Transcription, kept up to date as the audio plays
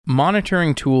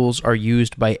monitoring tools are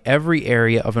used by every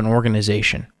area of an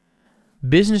organization.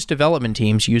 Business development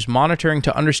teams use monitoring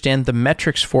to understand the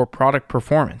metrics for product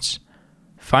performance.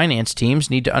 Finance teams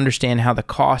need to understand how the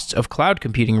costs of cloud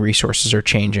computing resources are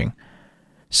changing.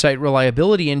 Site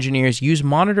reliability engineers use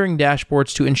monitoring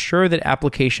dashboards to ensure that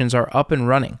applications are up and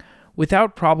running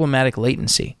without problematic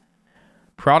latency.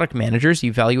 Product managers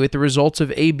evaluate the results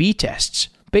of A/B tests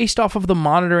based off of the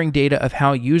monitoring data of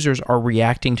how users are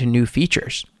reacting to new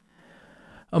features.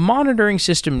 A monitoring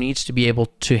system needs to be able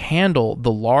to handle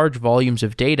the large volumes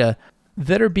of data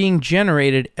that are being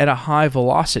generated at a high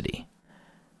velocity.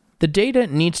 The data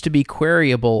needs to be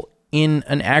queryable in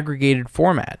an aggregated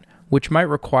format, which might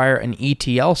require an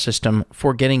ETL system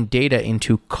for getting data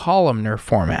into columnar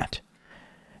format.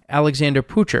 Alexander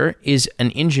Pucher is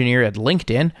an engineer at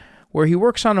LinkedIn, where he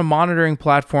works on a monitoring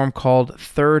platform called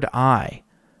Third Eye.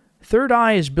 Third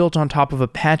Eye is built on top of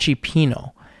Apache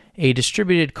Pinot, a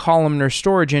distributed columnar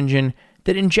storage engine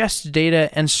that ingests data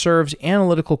and serves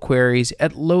analytical queries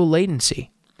at low latency.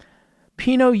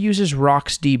 Pinot uses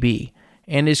RocksDB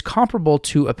and is comparable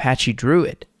to Apache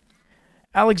Druid.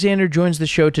 Alexander joins the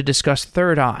show to discuss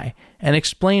Third Eye and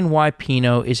explain why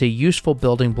Pinot is a useful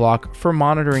building block for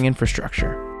monitoring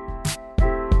infrastructure.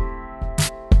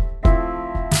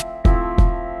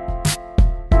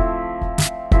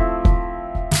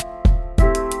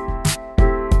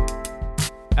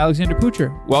 Alexander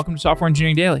Pucher, welcome to Software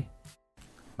Engineering Daily.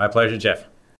 My pleasure, Jeff.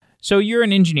 So you're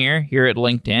an engineer here at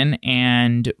LinkedIn,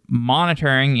 and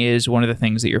monitoring is one of the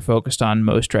things that you're focused on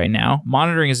most right now.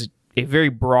 Monitoring is a very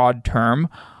broad term.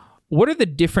 What are the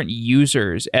different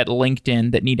users at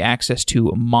LinkedIn that need access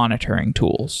to monitoring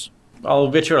tools?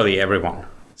 Well, virtually everyone.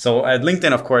 So at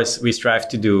LinkedIn, of course, we strive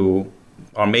to do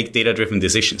or make data-driven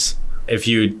decisions. If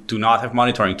you do not have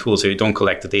monitoring tools or you don't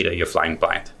collect the data, you're flying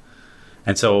blind.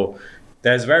 And so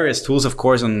there's various tools, of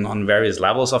course, on various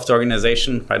levels of the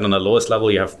organization. Right on the lowest level,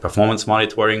 you have performance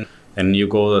monitoring, and you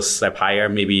go a step higher,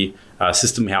 maybe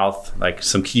system health, like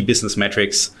some key business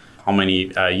metrics. How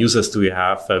many users do you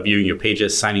have viewing your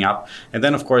pages, signing up? And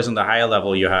then, of course, on the higher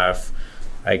level, you have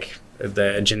like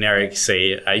the generic,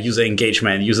 say, user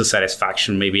engagement, user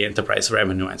satisfaction, maybe enterprise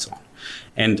revenue, and so on.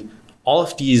 And all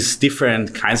of these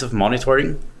different kinds of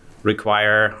monitoring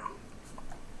require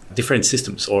different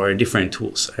systems or different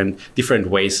tools and different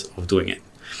ways of doing it.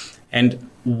 And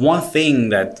one thing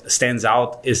that stands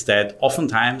out is that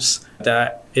oftentimes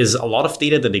there is a lot of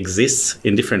data that exists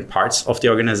in different parts of the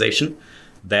organization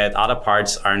that other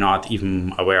parts are not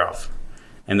even aware of.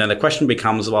 And then the question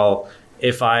becomes, well,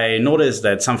 if I notice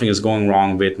that something is going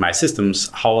wrong with my systems,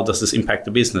 how does this impact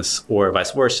the business? Or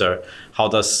vice versa, how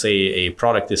does, say, a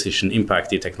product decision impact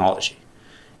the technology?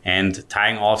 And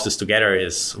tying all of this together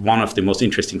is one of the most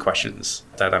interesting questions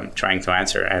that I'm trying to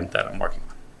answer and that I'm working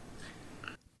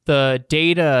on. The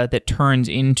data that turns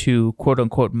into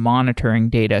quote-unquote monitoring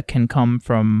data can come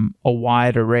from a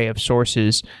wide array of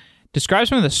sources. Describe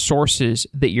some of the sources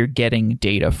that you're getting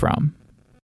data from.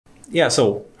 Yeah,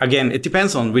 so again, it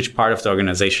depends on which part of the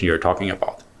organization you're talking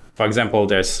about. For example,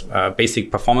 there's basic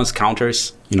performance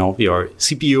counters, your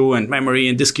CPU and memory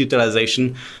and disk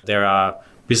utilization. There are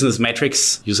business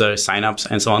metrics, user signups,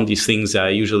 and so on. These things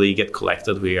usually get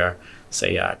collected via,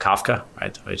 say, Kafka,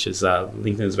 right? Which is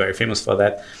LinkedIn is very famous for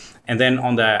that. And then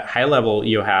on the high level,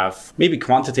 you have maybe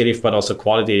quantitative, but also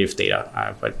qualitative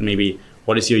data. But maybe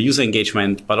what is your user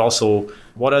engagement, but also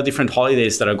what are different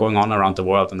holidays that are going on around the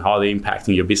world and how are they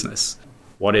impacting your business?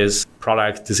 What is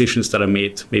product decisions that are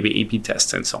made, maybe A/B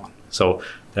tests and so on. So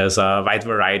there's a wide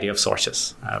variety of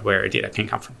sources where data can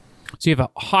come from. So you have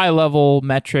high-level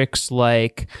metrics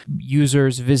like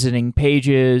users visiting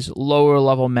pages,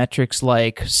 lower-level metrics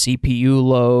like CPU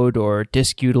load or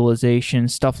disk utilization,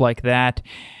 stuff like that.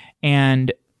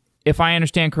 And if I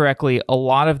understand correctly, a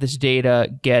lot of this data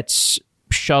gets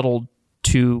shuttled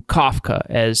to Kafka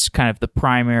as kind of the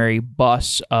primary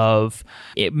bus of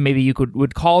it. Maybe you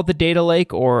would call it the data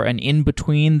lake or an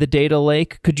in-between the data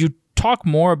lake. Could you talk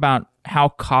more about how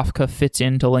Kafka fits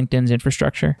into LinkedIn's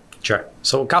infrastructure? Sure.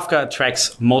 So Kafka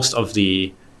tracks most of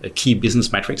the key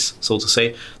business metrics, so to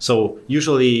say. So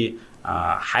usually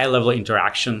high-level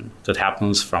interaction that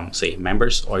happens from, say,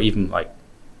 members or even like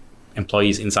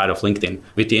employees inside of LinkedIn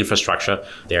with the infrastructure,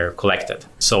 they're collected.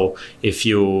 So if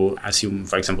you assume,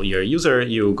 for example, you're a user,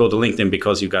 you go to LinkedIn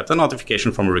because you got a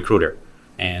notification from a recruiter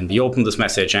and you open this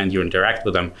message and you interact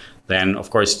with them, then of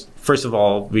course, first of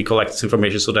all, we collect this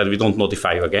information so that we don't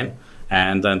notify you again.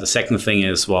 And then the second thing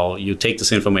is, well, you take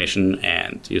this information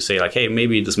and you say like, hey,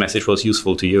 maybe this message was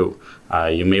useful to you.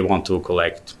 You may want to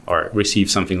collect or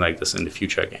receive something like this in the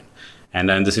future again. And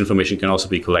then this information can also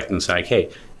be collected and say like, hey,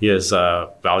 here's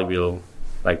valuable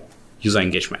like user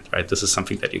engagement, right? This is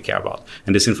something that you care about.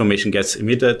 And this information gets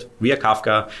emitted via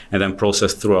Kafka and then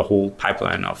processed through a whole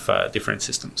pipeline of different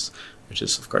systems, which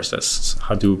is, of course, there's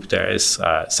Hadoop, there is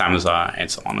Samza, and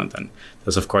so on. And then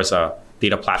there's, of course, a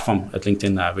data platform at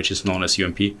LinkedIn, which is known as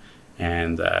UMP.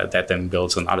 And that then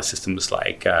builds on other systems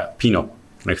like Pinot.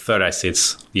 Like third eye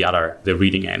sits the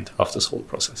reading end of this whole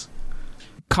process.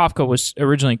 Kafka was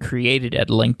originally created at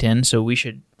LinkedIn, so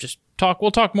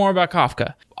we'll talk more about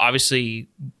Kafka. Obviously,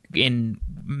 in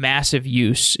massive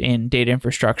use in data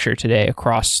infrastructure today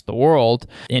across the world.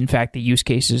 In fact, the use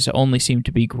cases only seem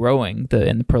to be growing,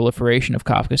 and the proliferation of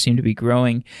Kafka seem to be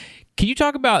growing. Can you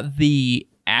talk about the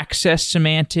access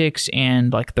semantics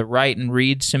and like the write and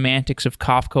read semantics of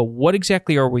Kafka? What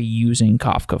exactly are we using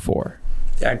Kafka for?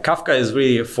 Yeah, Kafka is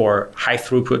really for high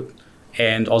throughput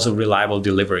and also reliable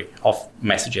delivery of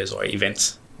messages or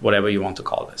events, whatever you want to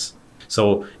call this.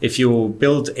 So if you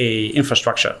build a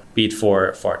infrastructure, be it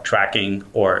for tracking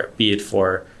or be it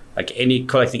for like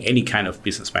collecting any kind of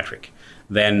business metric,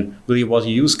 then really what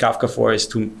you use Kafka for is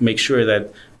to make sure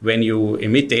that when you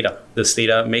emit data, this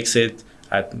data makes it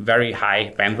at very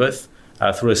high bandwidth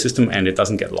through a system and it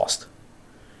doesn't get lost.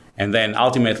 And then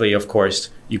ultimately, of course,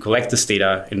 you collect this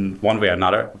data in one way or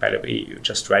another. By the way, you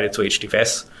just write it to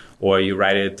HDFS or you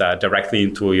write it directly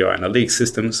into your analytics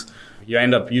systems. You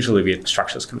end up usually with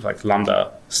structures kind of like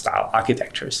Lambda-style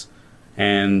architectures.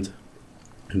 And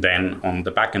then on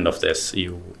the back end of this,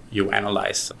 you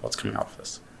analyze what's coming out of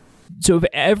this. So if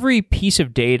every piece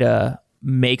of data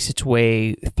makes its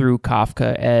way through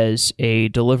Kafka as a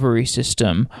delivery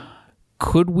system,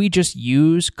 could we just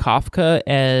use Kafka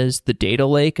as the data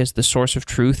lake, as the source of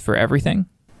truth for everything?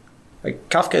 Like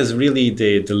Kafka is really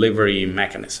the delivery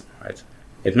mechanism, right?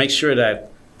 It makes sure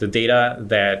that the data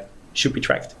that should be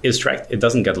tracked is tracked. It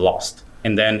doesn't get lost.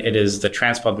 And then it is the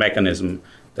transport mechanism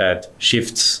that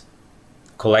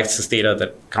collects this data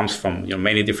that comes from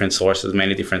many different sources,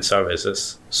 many different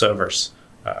servers,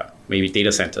 maybe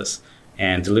data centers,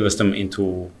 and delivers them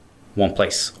into one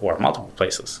place or multiple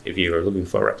places if you're looking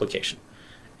for a replication.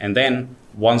 And then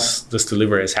once this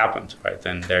delivery has happened, right,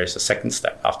 then there is a second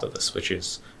step after this, which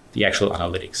is the actual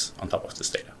analytics on top of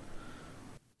this data.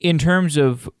 In terms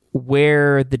of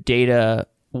where the data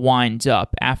winds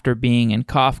up after being in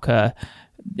Kafka,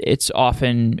 it's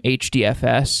often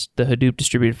HDFS, the Hadoop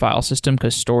distributed file system,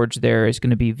 because storage there is going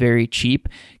to be very cheap.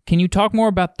 Can you talk more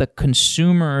about the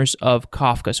consumers of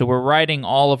Kafka? So we're writing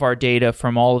all of our data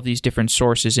from all of these different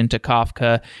sources into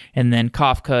Kafka, and then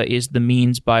Kafka is the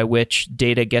means by which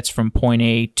data gets from point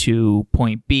A to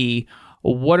point B.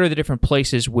 What are the different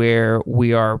places where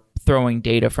we are throwing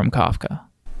data from Kafka?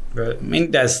 I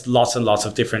mean, there's lots and lots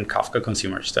of different Kafka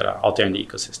consumers that are out there in the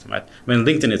ecosystem. Right? I mean,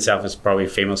 LinkedIn itself is probably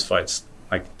famous for its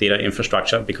data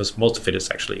infrastructure because most of it is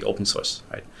actually open source.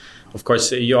 Right? Of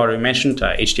course, you already mentioned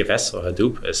HDFS or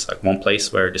Hadoop is one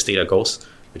place where this data goes,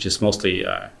 which is mostly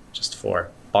just for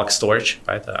bulk storage,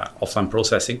 right? Offline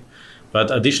processing.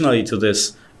 But additionally to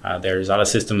this, there's other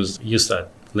systems used at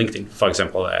LinkedIn, for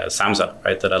example, Samza,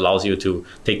 right? That allows you to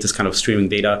take this kind of streaming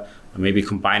data, maybe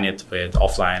combine it with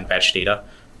offline batch data,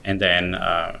 and then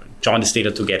join this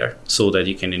data together so that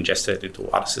you can ingest it into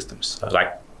other systems,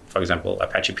 like, for example,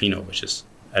 Apache Pinot, which is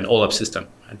an OLAP system.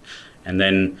 Right? And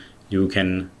then you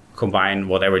can combine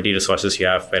whatever data sources you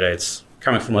have, whether it's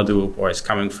coming from Hadoop or it's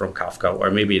coming from Kafka,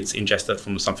 or maybe it's ingested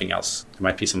from something else. There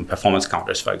might be some performance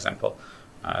counters, for example,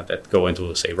 that go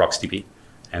into, say, RocksDB,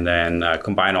 and then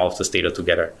combine all of this data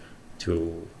together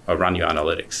to run your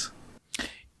analytics.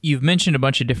 You've mentioned a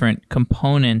bunch of different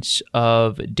components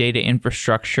of data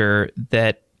infrastructure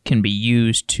that can be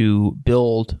used to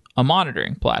build a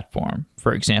monitoring platform,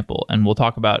 for example. And we'll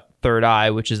talk about Third Eye,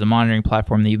 which is the monitoring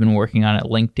platform that you've been working on at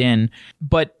LinkedIn.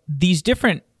 But these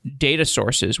different data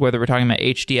sources, whether we're talking about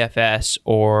HDFS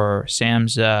or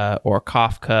Samza or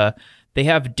Kafka, they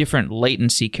have different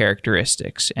latency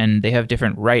characteristics and they have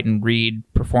different write and read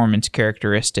performance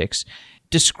characteristics.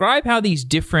 Describe how these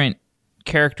different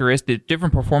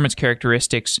performance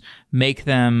characteristics make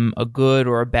them a good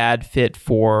or a bad fit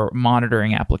for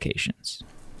monitoring applications.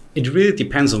 It really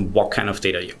depends on what kind of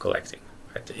data you're collecting.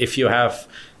 Right? If you have,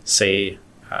 say,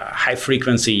 high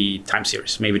frequency time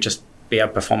series, maybe just bare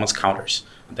performance counters,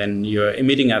 then you're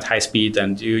emitting at high speed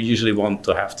and you usually want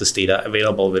to have this data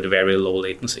available with very low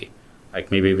latency. Like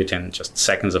maybe within just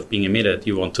seconds of being emitted,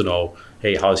 you want to know,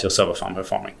 hey, how's your server farm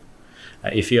performing?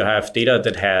 If you have data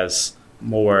that has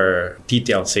more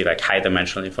detailed, say, like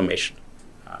high-dimensional information,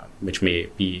 which may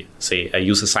be, say, a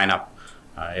user sign-up.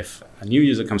 If a new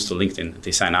user comes to LinkedIn,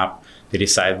 they sign up, they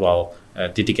decide, well,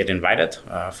 did they get invited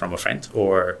from a friend,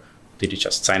 or did they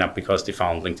just sign up because they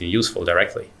found LinkedIn useful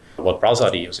directly? What browser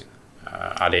are they using?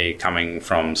 Are they coming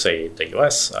from, say, the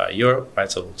US, Europe,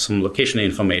 right? So some location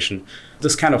information.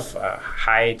 This kind of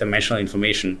high dimensional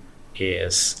information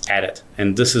is added.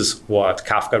 And this is what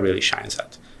Kafka really shines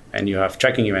at. And you have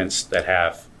tracking events that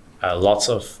have lots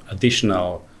of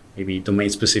additional, maybe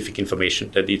domain-specific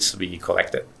information that needs to be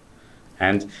collected.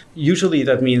 And usually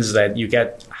that means that you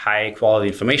get high-quality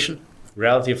information,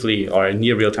 relatively or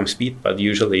near real-time speed, but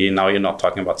usually now you're not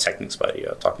talking about seconds, but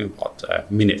you're talking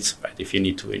about minutes, right? If you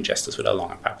need to ingest this with a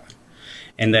longer pipeline.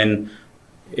 And then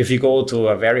if you go to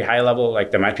a very high level,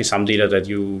 like there might be some data that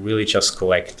you really just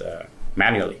collect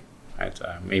manually, right?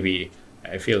 Maybe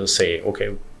if you say,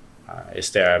 okay, is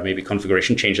there maybe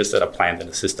configuration changes that are planned in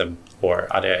the system, or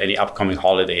are there any upcoming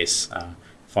holidays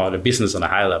for the business on a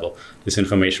high level? This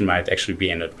information might actually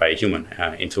be entered by a human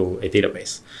into a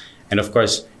database. And of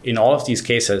course, in all of these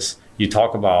cases, you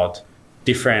talk about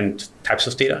different types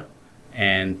of data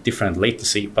and different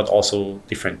latency, but also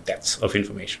different depths of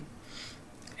information.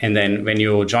 And then when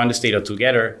you join this data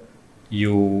together,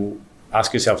 you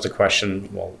ask yourself the question,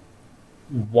 well,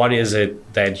 what is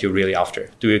it that you're really after?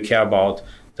 Do you care about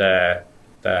the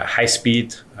high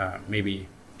speed, maybe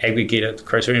aggregated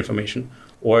cursory information,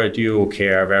 or do you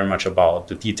care very much about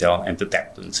the detail and the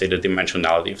depth and say the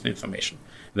dimensionality of the information?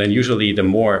 And then usually the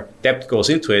more depth goes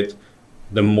into it,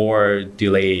 the more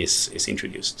delay is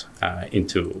introduced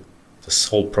into this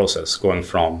whole process, going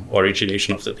from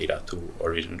origination of the data to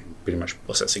pretty much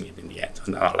processing it in the end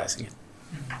and analyzing it.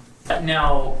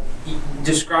 Now,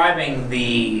 describing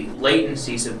the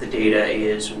latencies of the data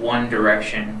is one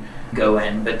direction to go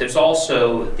in, but there's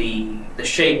also the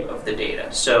shape of the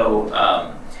data. So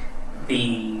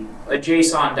a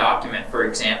JSON document, for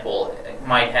example,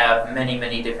 might have many,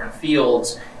 many different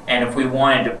fields, and if we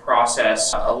wanted to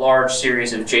process a large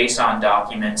series of JSON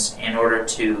documents in order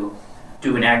to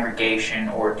do an aggregation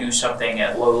or do something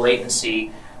at low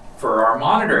latency for our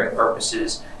monitoring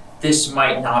purposes, this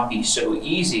might not be so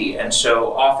easy. And so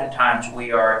oftentimes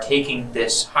we are taking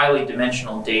this highly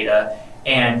dimensional data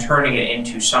and turning it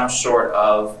into some sort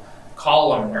of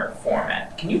columnar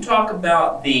format. Can you talk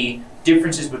about the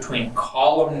differences between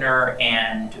columnar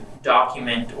and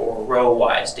document or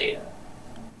row-wise data?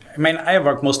 I mean, I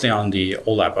work mostly on the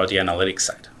OLAP or the analytics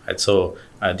side. Right? So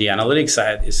the analytics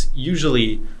side is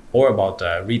usually more about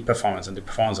the read performance and the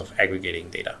performance of aggregating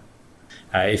data.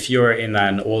 If you're in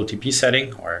an OLTP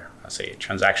setting or, say,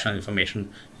 transactional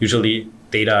information, usually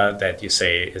data that you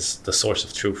say is the source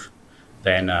of truth,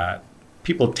 then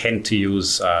people tend to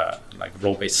use like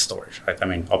row-based storage, right? I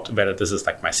mean, whether this is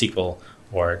like MySQL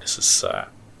or this is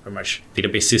pretty much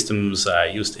database systems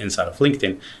used inside of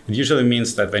LinkedIn, it usually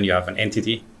means that when you have an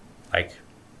entity, like,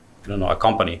 I don't know, a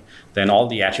company, then all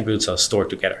the attributes are stored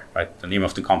together, right? The name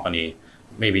of the company,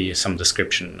 maybe some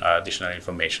description, additional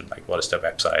information, like what is their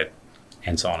website,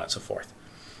 and so on and so forth.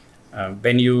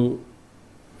 When you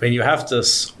have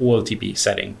this OLTP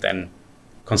setting, then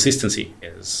consistency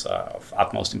is of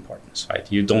utmost importance,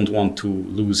 right? You don't want to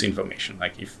lose information.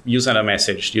 Like if you send a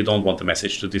message, you don't want the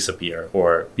message to disappear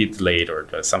or be delayed or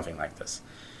something like this.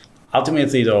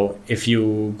 Ultimately, though, if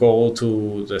you go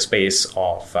to the space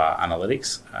of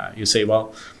analytics, you say,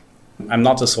 well, I'm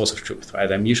not the source of truth, right?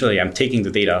 I'm taking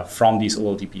the data from these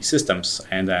OLTP systems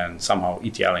and then somehow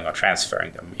ETLing or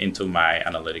transferring them into my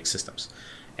analytics systems.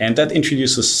 And that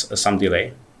introduces some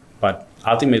delay, but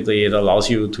ultimately it allows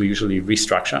you to usually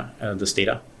restructure this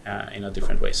data in a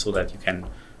different way so that you can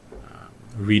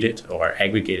read it or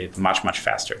aggregate it much, much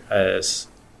faster as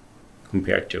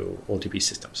compared to OLTP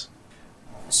systems.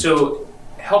 So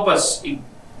help us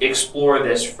explore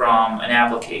this from an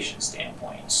application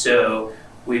standpoint. So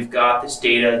we've got this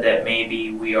data that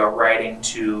maybe we are writing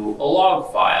to a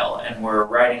log file, and we're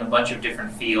writing a bunch of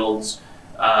different fields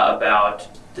about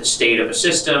the state of a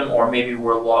system, or maybe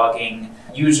we're logging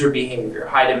user behavior,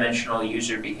 high-dimensional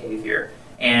user behavior,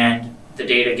 and the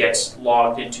data gets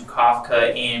logged into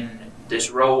Kafka in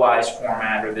this row-wise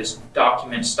format or this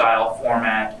document-style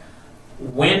format.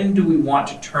 When do we want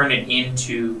to turn it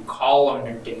into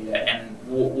columnar data, and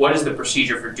what is the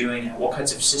procedure for doing that? What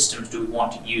kinds of systems do we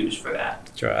want to use for that?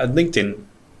 Sure. At LinkedIn,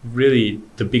 really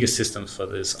the biggest systems for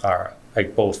this are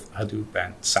like both Hadoop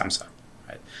and Samza.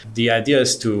 Right? The idea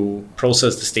is to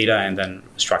process this data and then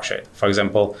structure it. For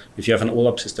example, if you have an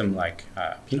OLAP system like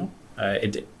Pinot,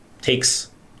 it takes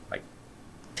like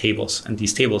tables, and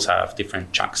these tables have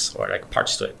different chunks or like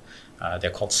parts to it.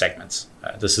 They're called segments.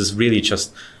 This is really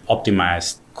just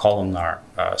optimized columnar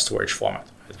storage format,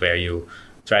 right, where you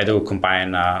try to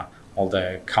combine all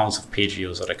the counts of page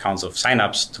views or the counts of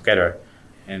signups together,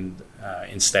 and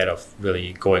instead of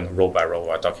really going row by row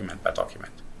or document by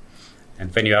document.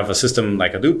 And when you have a system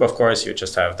like Hadoop, of course, you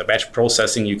just have the batch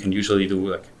processing. You can usually do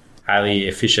like highly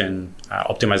efficient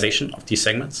optimization of these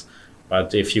segments.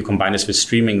 But if you combine this with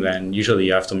streaming, then usually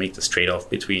you have to make this trade-off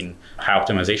between high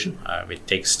optimization, which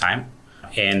takes time,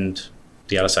 and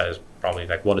the other side is probably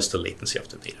like, what is the latency of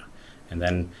the data? And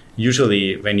then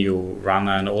usually when you run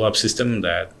an OLAP system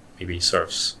that maybe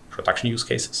serves production use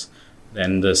cases,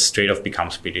 then this trade-off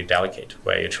becomes pretty delicate,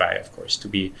 where you try, of course, to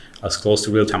be as close to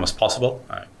real time as possible,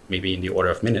 maybe in the order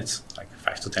of minutes, like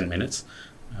 5 to 10 minutes,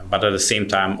 but at the same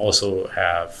time also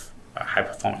have high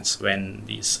performance when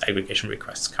these aggregation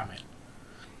requests come in.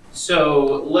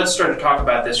 So let's start to talk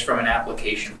about this from an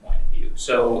application point of view.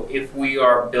 So if we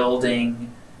are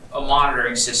building a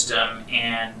monitoring system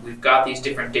and we've got these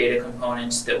different data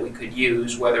components that we could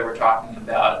use, whether we're talking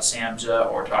about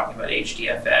SAMSA or talking about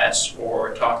HDFS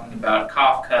or talking about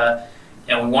Kafka,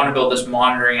 and we want to build this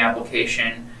monitoring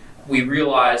application, we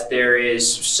realize there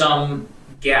is some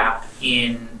gap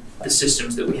in the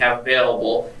systems that we have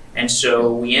available, and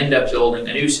so we end up building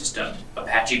a new system,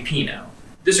 Apache Pinot.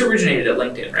 This originated at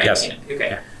LinkedIn, right? Yes.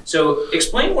 Okay. Yeah. So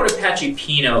explain what Apache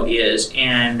Pinot is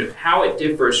and how it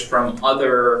differs from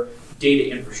other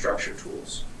data infrastructure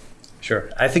tools.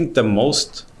 Sure. I think the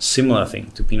most similar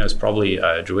thing to Pinot is probably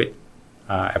Druid,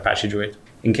 Apache Druid.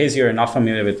 In case you're not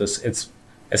familiar with this, it's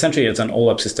an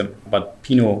OLAP system, but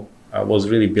Pinot was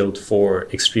really built for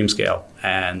extreme scale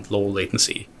and low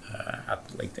latency at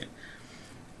LinkedIn.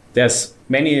 There's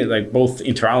many, like both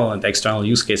internal and external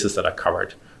use cases that are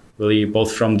covered, really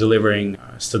both from delivering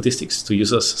statistics to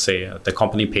users, say the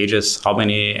company pages, how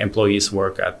many employees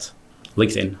work at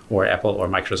LinkedIn or Apple or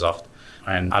Microsoft,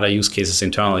 and other use cases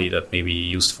internally that may be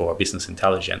used for business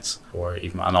intelligence or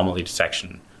even anomaly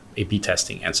detection, A/B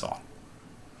testing, and so on.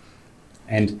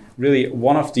 And really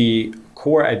one of the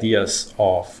core ideas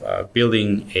of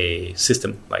building a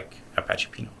system like Apache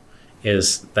Pinot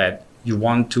is that you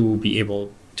want to be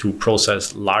able to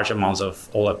process large amounts of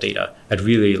OLAP data at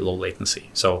really low latency.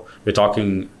 So we're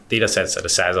talking data sets at the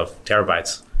size of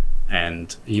terabytes,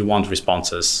 and you want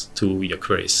responses to your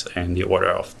queries in the order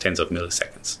of tens of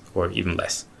milliseconds or even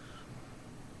less.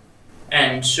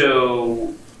 And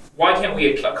so why can't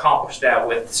we accomplish that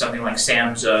with something like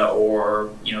SAMSA or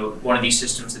one of these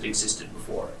systems that existed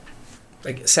before?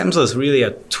 Like SAMSA is really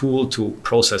a tool to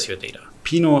process your data.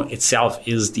 Pinot itself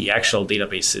is the actual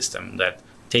database system that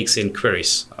takes in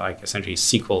queries, like essentially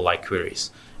SQL-like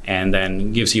queries, and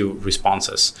then gives you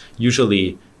responses,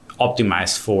 usually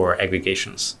optimized for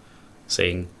aggregations,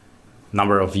 saying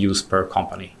number of views per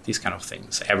company, these kind of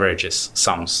things, averages,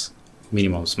 sums,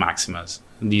 minimums, maximas,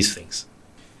 these things.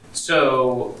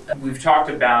 So we've talked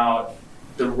about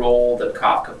the role that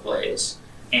Kafka plays,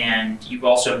 and you've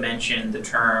also mentioned the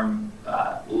term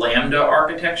Lambda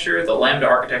architecture. The Lambda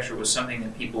architecture was something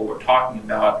that people were talking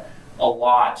about a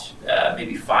lot,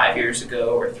 maybe 5 years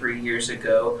ago or 3 years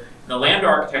ago. The Lambda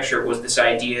architecture was this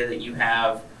idea that you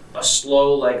have a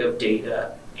slow leg of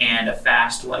data and a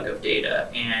fast leg of data,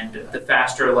 and the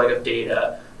faster leg of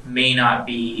data may not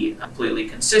be completely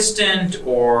consistent,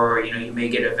 or you may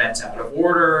get events out of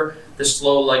order. The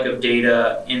slow leg of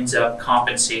data ends up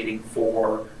compensating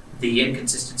for the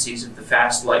inconsistencies of the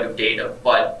fast leg of data,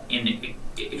 but in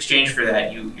exchange for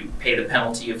that, you pay the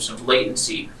penalty of some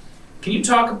latency. Can you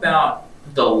talk about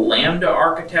the Lambda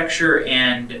architecture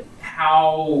and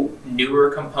how newer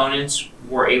components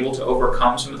were able to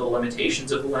overcome some of the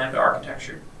limitations of the Lambda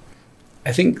architecture?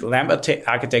 I think Lambda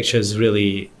architecture is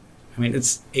really,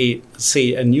 it's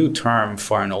a new term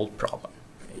for an old problem.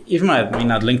 Even at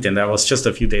LinkedIn, that was just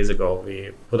a few days ago, we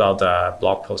put out a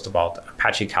blog post about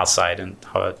Apache Calcite and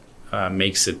how it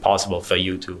makes it possible for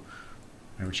you to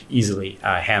easily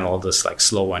handle this like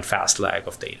slow and fast lag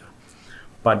of data.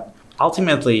 But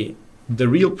ultimately, the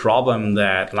real problem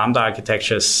that Lambda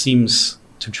architecture seems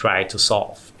to try to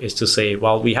solve is to say,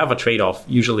 well, we have a trade-off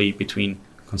usually between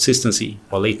consistency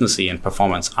or latency and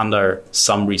performance under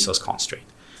some resource constraint.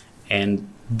 And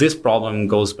this problem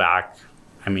goes back,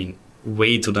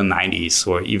 way to the 90s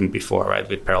or even before, right,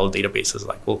 with parallel databases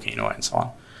like Volcano and so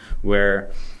on,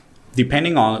 where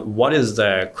depending on what is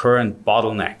the current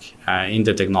bottleneck in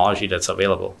the technology that's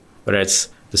available, whether it's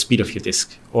the speed of your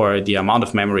disk or the amount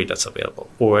of memory that's available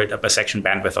or the per section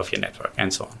bandwidth of your network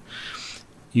and so on,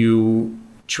 you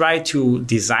try to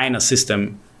design a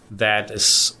system that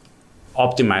is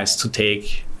optimized to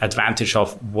take advantage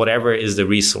of whatever is the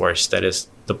resource that is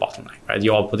the bottleneck, right?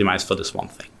 You optimize for this one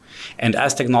thing. And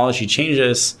as technology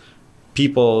changes,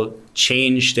 people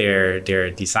change their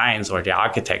designs or their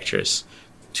architectures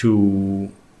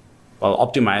to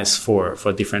optimize for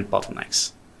different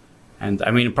bottlenecks. And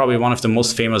I mean, probably one of the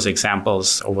most famous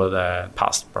examples over the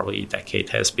past probably decade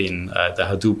has been the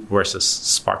Hadoop versus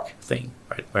Spark thing,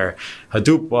 right? Where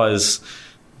Hadoop was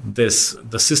the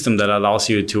system that allows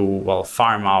you to,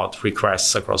 farm out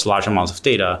requests across large amounts of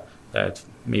data that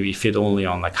maybe fit only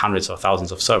on like hundreds or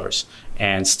thousands of servers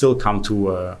and still come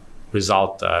to a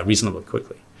result reasonably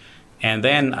quickly. And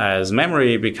then as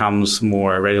memory becomes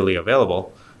more readily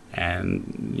available,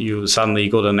 and you suddenly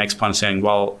go to the next point saying,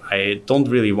 well, I don't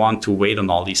really want to wait on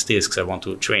all these disks. I want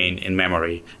to train in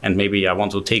memory. And maybe I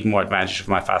want to take more advantage of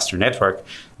my faster network.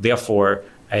 Therefore,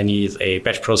 I need a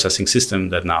batch processing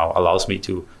system that now allows me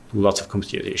to do lots of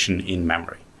computation in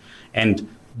memory. And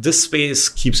this space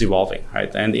keeps evolving,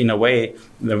 right? And in a way,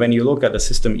 when you look at a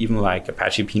system even like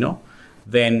Apache Pinot,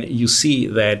 then you see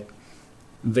that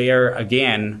there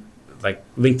again, like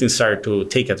LinkedIn started to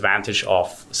take advantage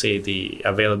of, say, the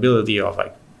availability of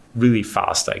like really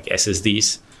fast like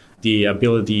SSDs, the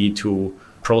ability to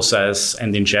process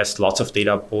and ingest lots of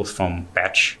data both from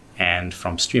batch and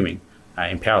from streaming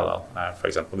in parallel, for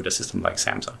example, with a system like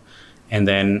Samza. And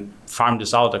then farm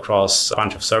this out across a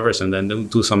bunch of servers and then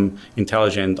do some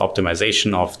intelligent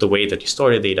optimization of the way that you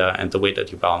store the data and the way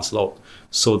that you balance load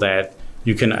so that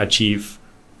you can achieve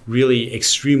really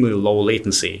extremely low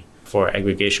latency for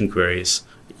aggregation queries,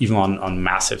 even on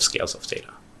massive scales of data.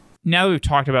 Now that we've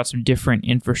talked about some different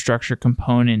infrastructure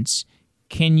components,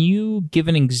 can you give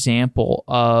an example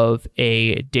of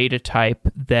a data type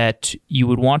that you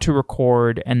would want to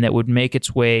record and that would make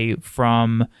its way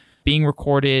from being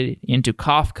recorded into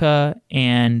Kafka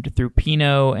and through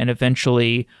Pinot and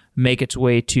eventually make its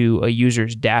way to a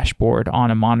user's dashboard on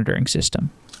a monitoring system?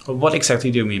 What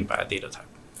exactly do you mean by a data type?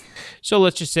 So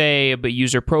let's just say a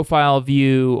user profile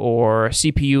view or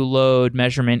CPU load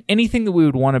measurement, anything that we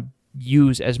would want to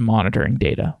use as monitoring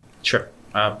data. Sure.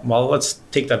 Let's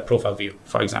take that profile view,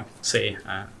 for example. Say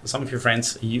some of your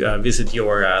friends visit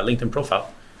your LinkedIn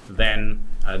profile. Then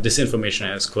this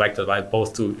information is collected, right,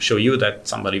 both to show you that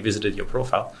somebody visited your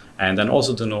profile and then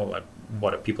also to know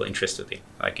what are people interested in,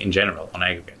 like in general, on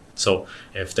aggregate. So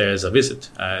if there's a visit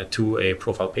to a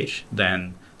profile page,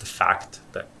 then the fact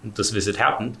that this visit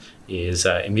happened is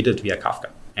emitted via Kafka.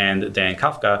 And then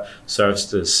Kafka serves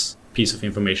this piece of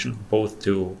information both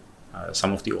to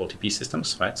some of the OLTP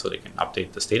systems, right? So they can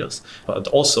update the status, but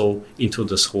also into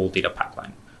this whole data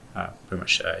pipeline, pretty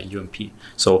much UMP.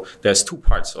 So there's two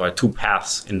parts or two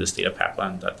paths in this data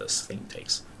pipeline that this thing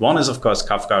takes. One is, of course,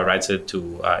 Kafka writes it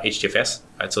to HDFS,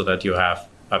 right? So that you have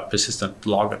a persistent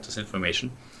log of this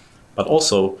information. But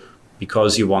also,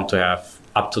 because you want to have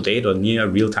up-to-date or near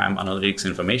real-time analytics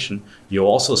information, you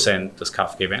also send this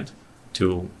Kafka event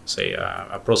to, say,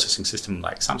 a processing system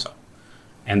like Samza.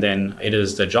 And then it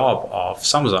is the job of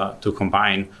Samza to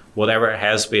combine whatever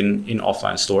has been in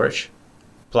offline storage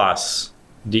plus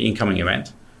the incoming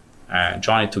event,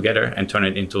 join it together and turn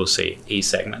it into, say, a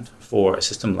segment for a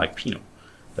system like Pinot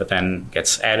that then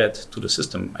gets added to the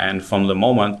system. And from the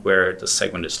moment where the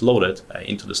segment is loaded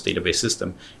into this database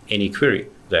system, any query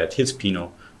that hits Pinot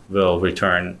will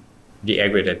return the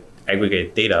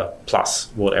aggregate data plus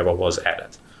whatever was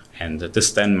added. And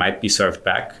this then might be served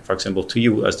back, for example, to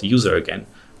you as the user again,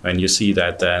 when you see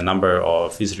that the number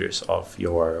of visitors of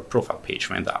your profile page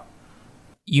went up.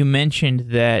 You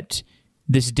mentioned that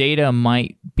this data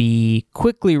might be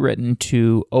quickly written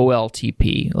to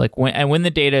OLTP. Like when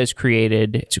the data is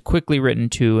created, it's quickly written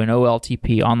to an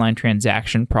OLTP, online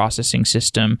transaction processing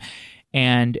system.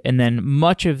 And then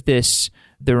much of this,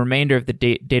 the remainder of the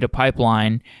data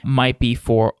pipeline might be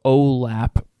for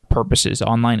OLAP purposes,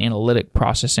 online analytic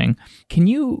processing. Can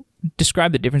you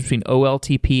describe the difference between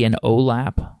OLTP and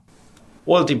OLAP?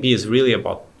 OLTP is really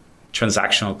about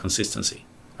transactional consistency.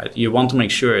 Right? You want to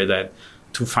make sure that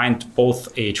to find both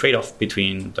a trade-off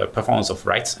between the performance of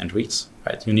writes and reads,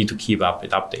 right? You need to keep up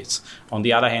with updates. On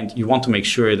the other hand, you want to make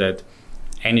sure that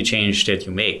any change that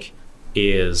you make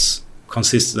is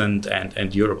consistent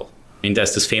and durable. I mean,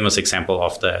 there's this famous example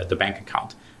of the bank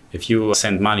account. If you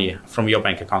send money from your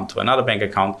bank account to another bank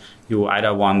account, you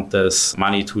either want this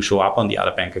money to show up on the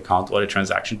other bank account or the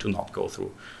transaction to not go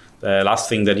through. The last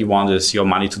thing that you want is your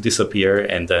money to disappear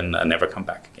and then never come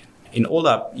back again. In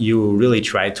OLAP, you really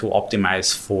try to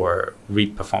optimize for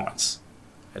read performance.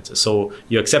 So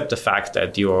you accept the fact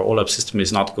that your OLAP system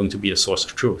is not going to be a source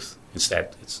of truth.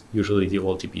 Instead, it's usually the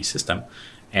OLTP system.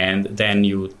 And then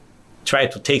you try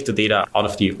to take the data out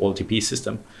of the OLTP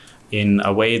system in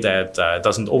a way that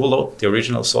doesn't overload the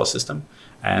original source system.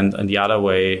 And in the other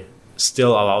way,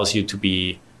 still allows you to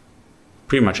be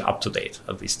pretty much up to date,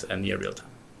 at least near real time.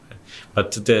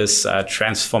 But this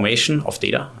transformation of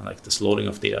data, like this loading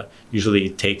of data, usually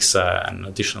takes an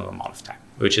additional amount of time.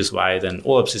 which is why then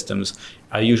OLAP systems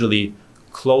are usually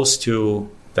close to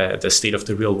the state of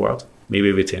the real world,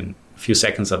 maybe within a few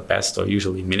seconds at best, or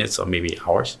usually minutes or maybe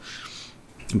hours,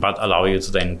 but allow you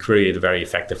to then query it very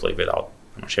effectively without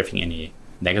having any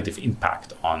negative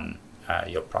impact on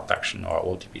your production or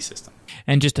OLTP system.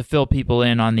 And just to fill people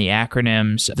in on the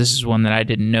acronyms, this is one that I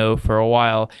didn't know for a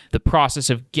while. The process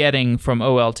of getting from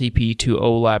OLTP to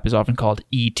OLAP is often called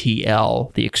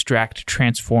ETL, the extract,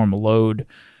 transform, load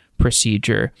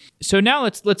procedure. So now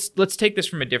let's take this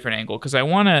from a different angle, because I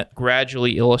want to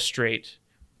gradually illustrate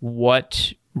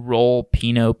what role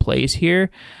Pinot plays here.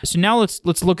 So now let's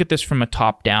look at this from a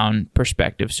top-down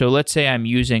perspective. So let's say I'm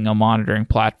using a monitoring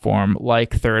platform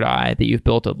like Third Eye that you've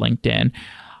built at LinkedIn.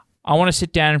 I want to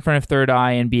sit down in front of Third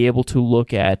Eye and be able to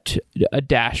look at a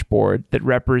dashboard that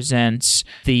represents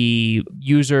the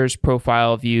user's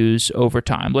profile views over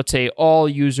time. Let's say all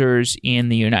users in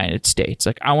the United States.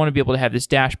 Like, I want to be able to have this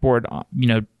dashboard,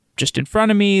 just in front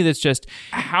of me, that's just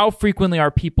how frequently are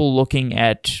people looking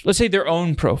at, let's say, their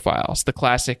own profiles, the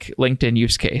classic LinkedIn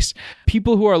use case.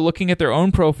 People who are looking at their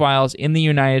own profiles in the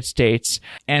United States,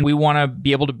 and we want to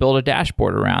be able to build a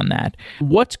dashboard around that.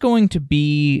 What's going to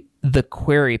be the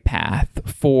query path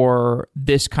for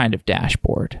this kind of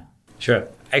dashboard? Sure.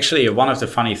 Actually, one of the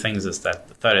funny things is that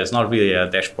Third Eye is not really a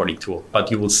dashboarding tool,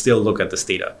 but you will still look at this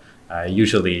data.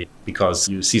 Usually because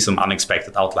you see some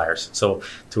unexpected outliers. So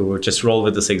to just roll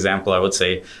with this example, I would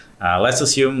say, let's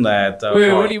assume that... Wait,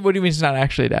 what do you mean it's not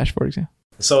actually a dashboard example?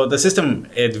 So the system,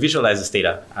 it visualizes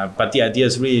data, but the idea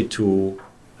is really to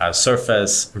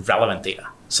surface relevant data.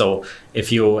 So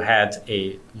if you had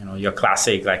your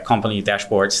classic like company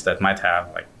dashboards that might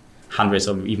have like hundreds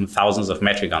or even thousands of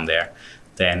metric on there,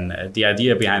 then the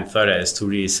idea behind Third Eye is to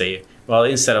really say, well,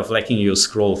 instead of letting you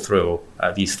scroll through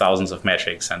these thousands of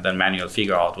metrics and then manually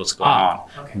figure out what's going on,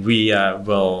 we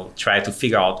will try to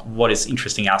figure out what is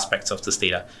interesting aspects of this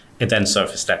data and then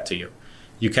surface that to you.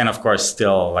 You can, of course,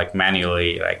 still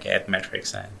manually add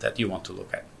metrics that you want to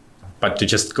look at. But to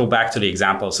just go back to the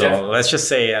example, so let's just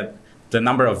say the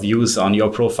number of views on your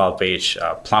profile page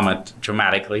plummet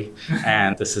dramatically,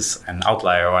 and this is an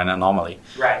outlier or an anomaly,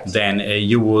 right. Then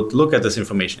you would look at this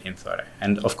information in Third Eye.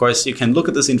 And of course, you can look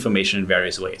at this information in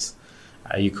various ways.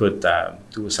 You could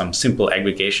do some simple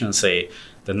aggregation and say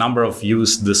the number of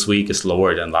views this week is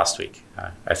lower than last week.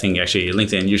 I think actually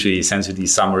LinkedIn usually sends you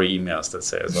these summary emails that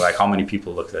says how many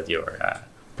people looked at your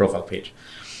profile page.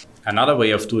 Another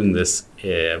way of doing this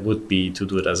would be to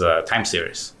do it as a time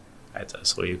series. Right?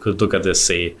 So you could look at this,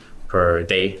 say, per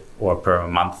day or per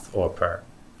month or per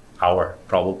hour,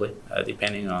 probably,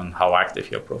 depending on how active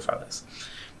your profile is.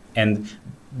 And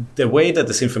the way that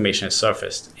this information is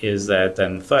surfaced is that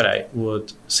then Third Eye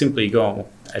would simply go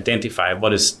identify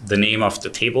what is the name of the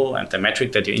table and the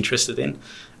metric that you're interested in,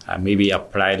 maybe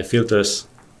apply the filters.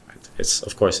 Right?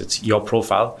 It's your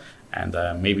profile, and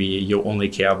maybe you only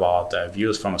care about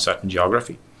views from a certain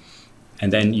geography.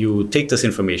 And then you take this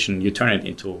information, you turn it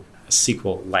into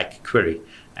SQL-like query,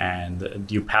 and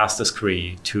you pass this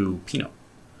query to Pinot.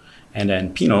 And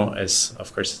then Pinot is,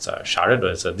 of course, it's a sharded,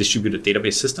 or it's a distributed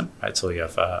database system, right? So you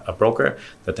have a broker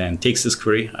that then takes this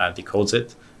query, decodes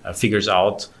it, figures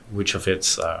out which of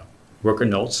its worker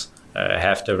nodes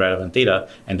have the relevant data,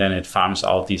 and then it farms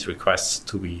out these requests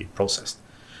to be processed.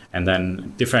 And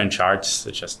then different shards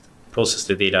that just process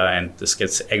the data, and this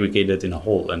gets aggregated in a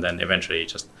whole, and then eventually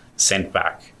just sent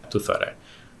back to Third Eye.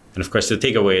 And of course, the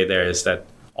takeaway there is that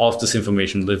all of this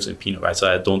information lives in Pinot, right?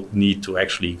 So I don't need to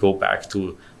actually go back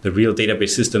to the real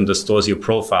database system that stores your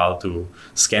profile to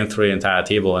scan through the entire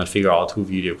table and figure out who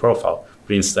viewed your profile.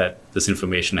 But instead, this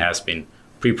information has been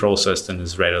pre-processed and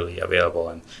is readily available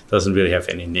and doesn't really have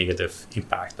any negative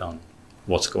impact on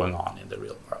what's going on in the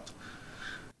real world.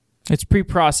 It's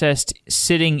pre-processed,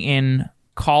 sitting in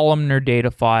columnar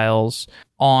data files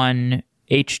on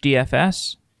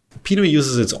HDFS? Pinot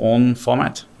uses its own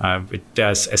format.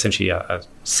 There's essentially a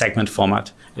segment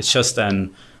format. It's just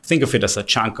think of it as a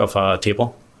chunk of a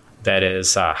table that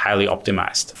is highly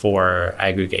optimized for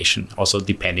aggregation, also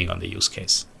depending on the use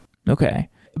case. Okay.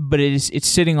 But it's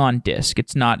sitting on disk.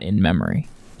 It's not in memory.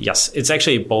 Yes, it's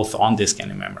actually both on disk and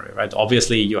in memory, right?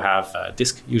 Obviously, you have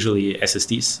disk, usually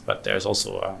SSDs, but there's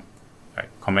also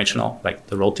conventional, like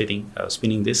the rotating,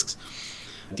 spinning disks.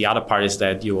 The other part is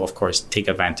that you, of course, take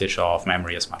advantage of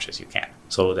memory as much as you can.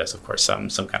 So there's, of course, some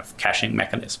kind of caching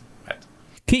mechanism. Right?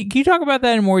 Can you talk about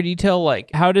that in more detail?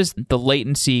 Like, how does the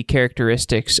latency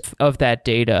characteristics of that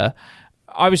data,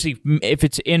 obviously, if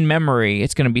it's in memory,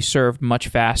 it's going to be served much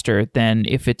faster than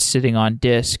if it's sitting on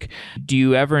disk. Do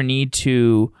you ever need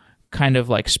to kind of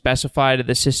like specify to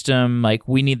the system, like,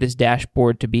 we need this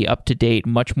dashboard to be up to date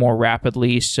much more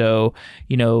rapidly. So,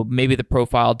 maybe the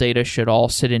profile data should all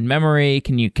sit in memory.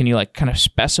 Can you like kind of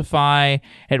specify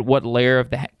at what layer of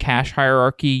the cache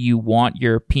hierarchy you want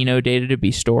your Pinot data to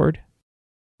be stored?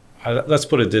 Let's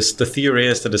put it this. The theory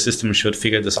is that the system should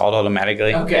figure this out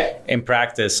automatically. Okay. In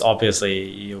practice, obviously,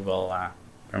 you will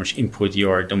very much input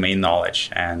your domain knowledge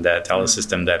and tell the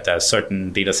system that there are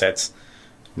certain data sets.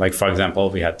 Like, for example,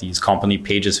 we had these company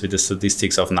pages with the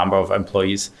statistics of number of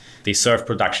employees. They serve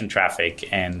production traffic,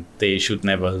 and they should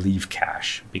never leave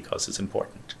cache because it's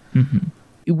important. Mm-hmm.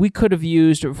 We could have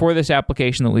used, for this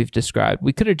application that we've described,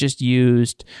 we could have just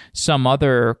used some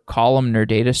other columnar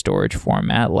data storage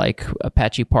format like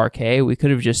Apache Parquet. We could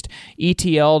have just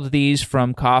ETL'd these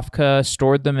from Kafka,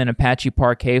 stored them in Apache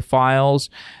Parquet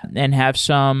files, and have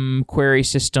some query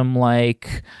system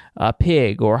like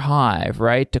Pig or Hive,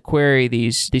 right, to query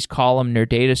these columnar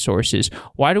data sources.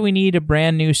 Why do we need a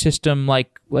brand new system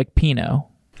like Pinot?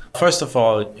 First of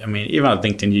all, even on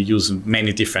LinkedIn, you use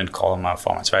many different columnar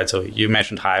formats, right? So you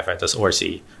mentioned Hive, right? There's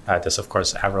ORC. There's, of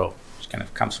course, Arrow, which kind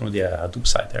of comes from the Hadoop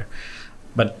side there.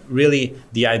 But really,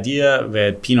 the idea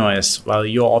with Pinot is,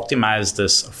 you optimize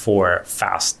this for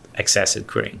fast accessible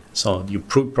querying. So you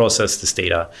process this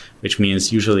data, which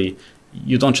means usually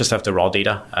you don't just have the raw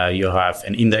data. You have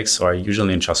an index, or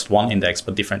usually in just one index,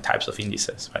 but different types of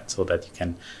indices, right? So that you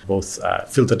can both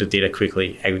filter the data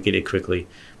quickly, aggregate it quickly.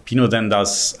 Pinot then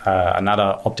does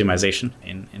another optimization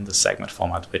in the segment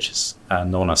format, which is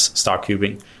known as star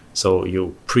cubing. So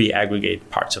you pre-aggregate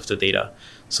parts of the data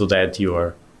so that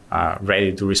you're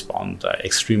ready to respond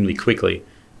extremely quickly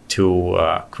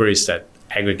to queries that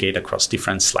aggregate across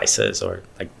different slices or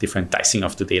like different dicing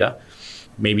of the data,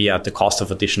 maybe at the cost of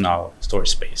additional storage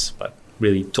space, but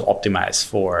really to optimize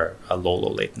for a low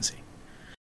latency.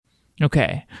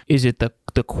 Okay. Is it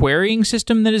the querying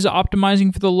system that is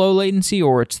optimizing for the low latency,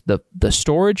 or it's the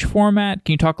storage format?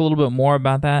 Can you talk a little bit more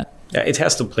about that? Yeah, it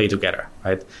has to play together,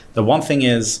 right? The one thing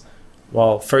is,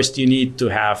 first you need to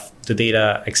have the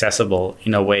data accessible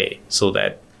in a way so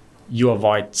that you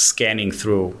avoid scanning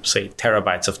through, say,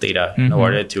 terabytes of data in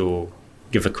order to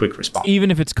give a quick response. Even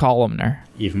if it's columnar.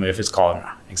 Even if it's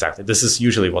columnar, exactly. This is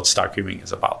usually what star cubing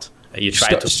is about. You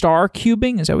try to star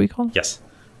cubing, is that what you call it? Yes.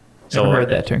 So, Never heard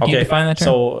that term. Can you define that term?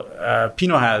 So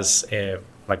Pinot has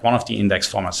one of the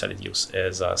index formats that it uses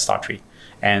is star tree,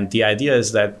 and the idea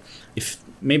is that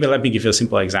maybe let me give you a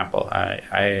simple example.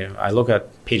 I look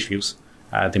at page views.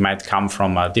 They might come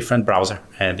from a different browser,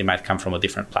 and they might come from a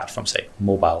different platform, say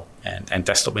mobile and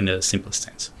desktop in the simplest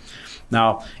sense.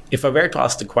 Now, if I were to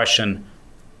ask the question,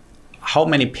 how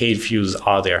many page views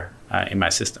are there in my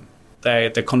system?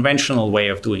 The conventional way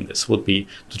of doing this would be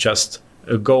to just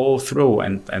go through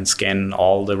and scan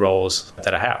all the rows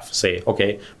that I have. Say,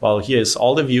 okay, here's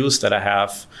all the views that I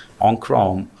have on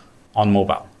Chrome on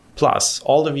mobile, plus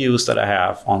all the views that I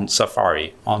have on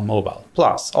Safari on mobile,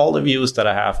 plus all the views that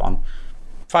I have on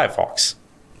Firefox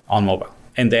on mobile.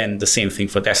 And then the same thing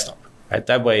for desktop, right?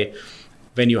 That way,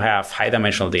 when you have high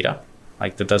dimensional data,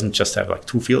 like that doesn't just have like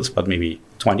 2 fields, but maybe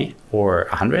 20 or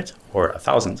 100 or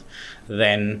 1,000,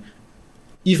 then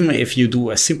even if you do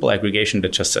a simple aggregation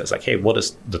that just says like, hey, what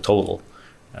is the total?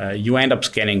 You end up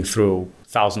scanning through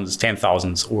thousands,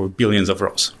 10,000s, or billions of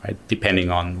rows, right? Depending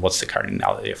on what's the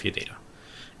cardinality of your data.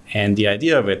 And the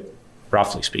idea of it,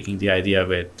 roughly speaking, the idea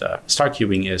of it, star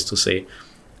cubing is to say,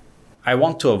 I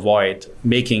want to avoid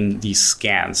making these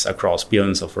scans across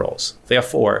billions of rows.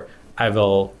 Therefore, I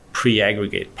will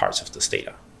pre-aggregate parts of this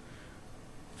data.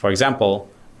 For example,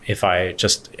 if I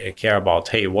just care about,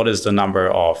 hey, what is the number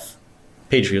of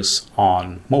page views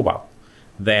on mobile,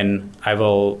 then I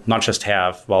will not just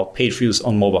have, page views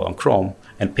on mobile on Chrome,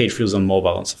 and page views on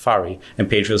mobile on Safari, and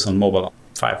page views on mobile on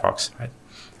Firefox, right?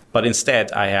 But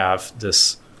instead, I have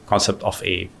this concept of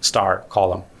a star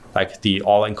column, like the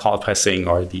all-encompassing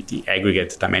or the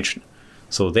aggregate dimension.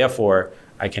 So therefore,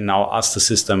 I can now ask the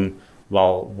system,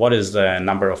 what is the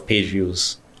number of page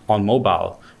views on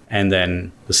mobile? And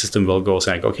then the system will go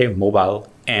say, okay, mobile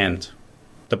and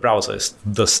the browser is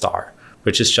the star,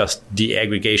 which is just the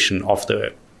aggregation of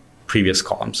the previous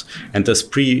columns. And this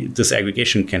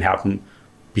aggregation can happen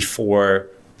before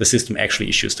the system actually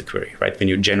issues the query, right? When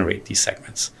you generate these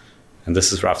segments. And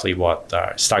this is roughly what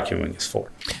star cubing is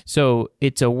for. So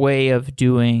it's a way of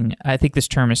doing, I think this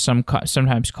term is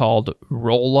sometimes called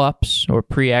roll-ups or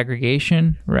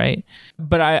pre-aggregation, right?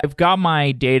 But I've got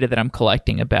my data that I'm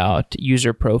collecting about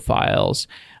user profiles,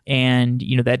 and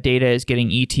that data is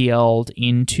getting ETL'd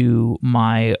into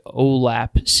my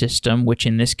OLAP system, which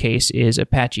in this case is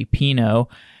Apache Pinot.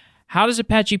 How does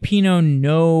Apache Pinot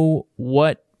know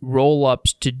what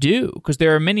roll-ups to do? Because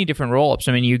there are many different roll-ups.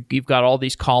 I mean, you've got all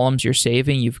these columns you're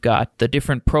saving. You've got the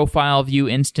different profile view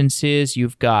instances.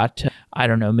 You've got, I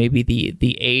don't know, maybe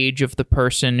the age of the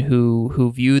person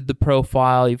who viewed the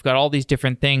profile. You've got all these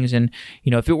different things. And,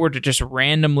 if it were to just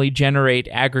randomly generate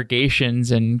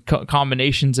aggregations and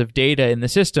combinations of data in the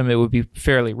system, it would be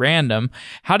fairly random.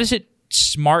 How does it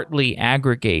smartly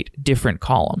aggregate different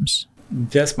columns?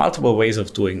 There's multiple ways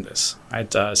of doing this,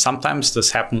 right? Sometimes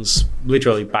this happens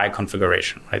literally by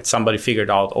configuration, right? Somebody figured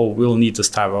out, we'll need this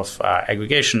type of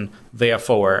aggregation,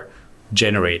 therefore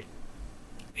generate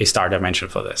a star dimension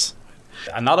for this.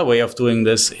 Another way of doing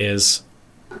this is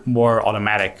more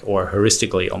automatic or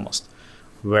heuristically almost,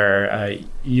 where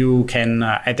you can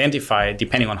identify,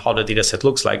 depending on how the data set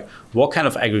looks like, what kind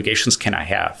of aggregations can I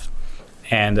have?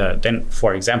 And then,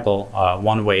 for example,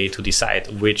 one way to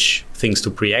decide which things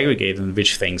to pre-aggregate and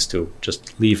which things to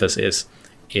just leave as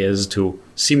is to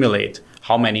simulate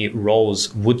how many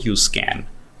rows would you scan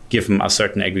given a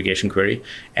certain aggregation query.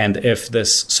 And if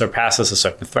this surpasses a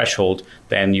certain threshold,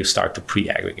 then you start to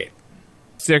pre-aggregate.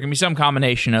 So there can be some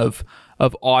combination of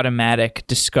automatic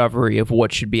discovery of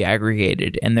what should be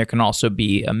aggregated, and there can also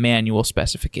be a manual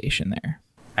specification there.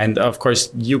 And of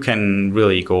course, you can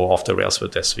really go off the rails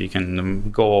with this. You can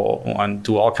go and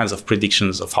do all kinds of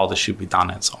predictions of how this should be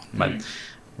done and so on. But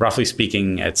roughly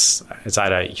speaking, it's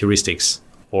either heuristics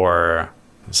or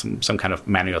some kind of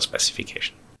manual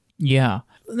specification. Yeah.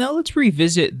 Now let's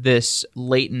revisit this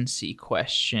latency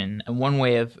question. And one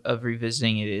way of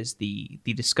revisiting it is the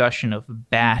discussion of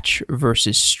batch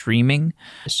versus streaming.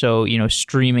 So,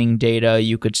 streaming data,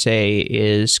 you could say,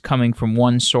 is coming from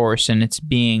one source and it's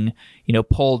being,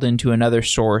 pulled into another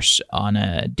source on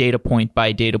a data point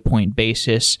by data point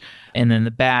basis. And then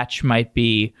the batch might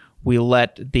be, we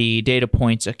let the data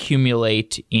points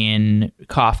accumulate in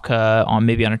Kafka on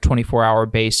maybe on a 24-hour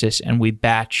basis, and we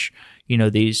batch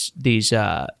these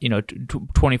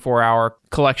 24-hour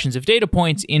collections of data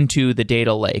points into the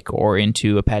data lake or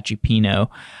into Apache Pinot.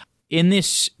 In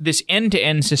this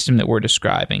end-to-end system that we're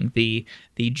describing, the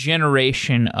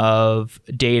generation of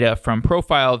data from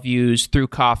profile views through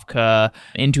Kafka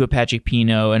into Apache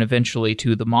Pinot and eventually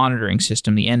to the monitoring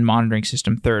system, the end monitoring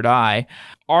system, Third Eye,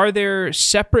 are there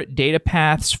separate data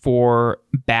paths for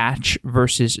batch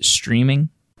versus streaming?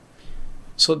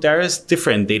 So there is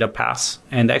different data paths,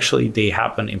 and actually they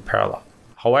happen in parallel.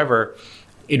 However,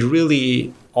 it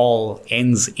really all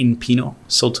ends in Pinot,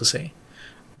 so to say,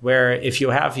 where if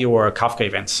you have your Kafka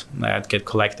events that get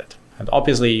collected, and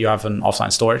obviously you have an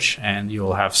offline storage and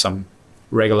you'll have some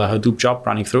regular Hadoop job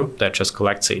running through that just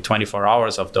collects, say, 24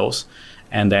 hours of those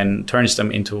and then turns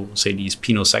them into, say, these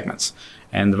Pinot segments.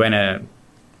 And when a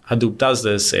Hadoop does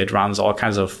this, it runs all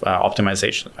kinds of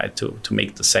optimization, right, to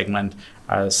make the segment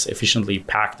as efficiently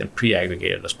packed and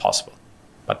pre-aggregated as possible.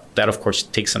 But that, of course,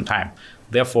 takes some time.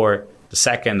 Therefore, the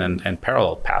second and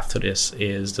parallel path to this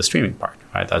is the streaming part,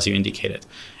 right, as you indicated.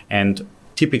 And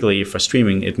typically for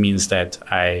streaming, it means that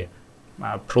I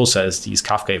process these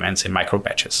Kafka events in micro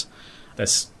batches.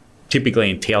 This typically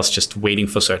entails just waiting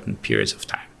for certain periods of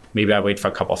time. Maybe I wait for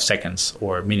a couple of seconds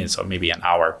or minutes or maybe an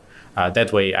hour.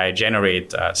 That way I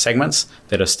generate segments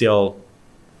that are still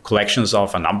collections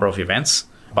of a number of events.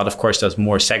 But of course, there's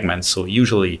more segments, so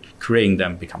usually creating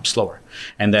them becomes slower.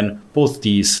 And then both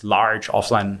these large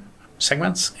offline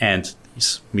segments and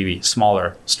these maybe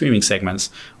smaller streaming segments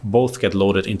both get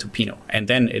loaded into Pinot. And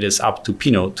then it is up to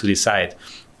Pinot to decide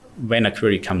when a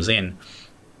query comes in,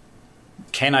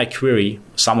 can I query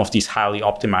some of these highly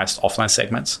optimized offline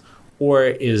segments? Or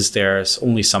is there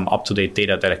only some up-to-date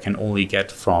data that I can only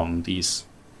get from these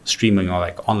streaming or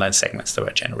like online segments that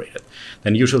were generated?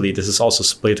 Then usually this is also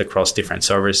split across different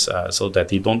servers so that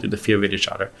they don't interfere with each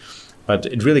other. But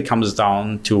it really comes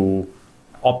down to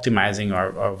optimizing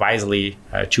or wisely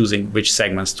choosing which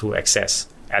segments to access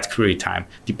at query time,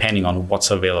 depending on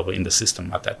what's available in the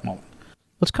system at that moment.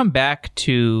 Let's come back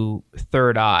to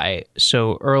Third Eye.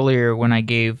 So earlier when I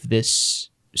gave this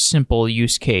simple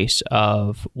use case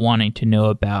of wanting to know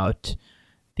about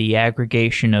the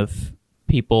aggregation of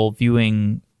people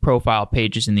viewing profile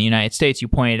pages in the United States, you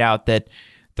pointed out that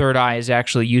Third Eye is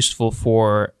actually useful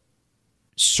for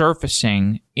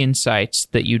surfacing insights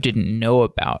that you didn't know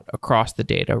about across the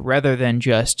data, rather than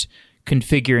just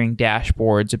configuring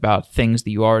dashboards about things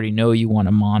that you already know you want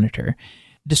to monitor.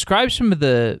 Describe some of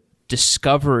the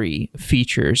discovery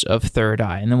features of Third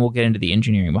Eye, and then we'll get into the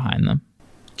engineering behind them.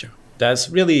 Sure. There's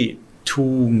really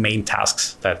two main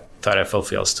tasks that Third Eye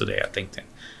fulfills today at LinkedIn.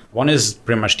 One is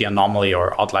pretty much the anomaly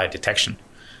or outlier detection.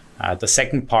 The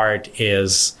second part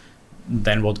is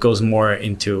then what goes more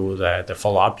into the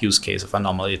follow-up use case of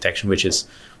anomaly detection, which is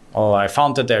well, I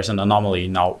found that there's an anomaly.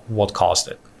 Now, what caused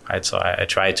it? Right? So I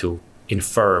try to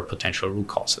infer potential root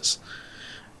causes.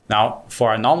 Now,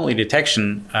 for anomaly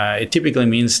detection, it typically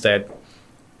means that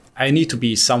I need to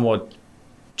be somewhat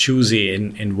choosy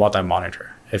in what I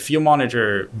monitor. If you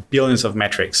monitor billions of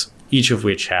metrics, each of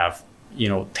which have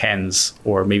tens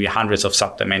or maybe hundreds of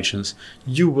subdimensions,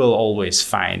 you will always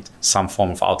find some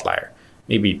form of outlier,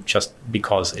 maybe just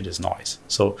because it is noise.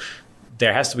 So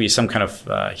there has to be some kind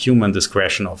of human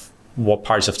discretion of what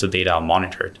parts of the data are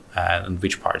monitored and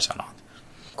which parts are not.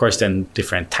 Of course, then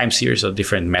different time series or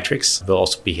different metrics will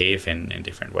also behave in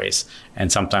different ways.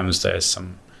 And sometimes there's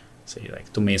some, say,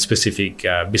 like domain-specific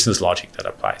business logic that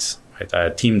applies. Right? A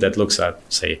team that looks at,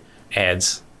 say,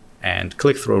 ads and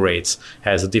click-through rates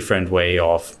has a different way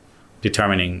of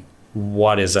determining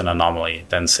what is an anomaly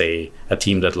than, say, a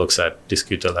team that looks at disk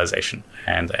utilization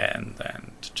and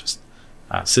just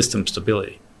system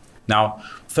stability. Now,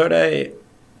 Third Eye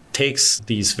takes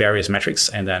these various metrics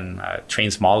and then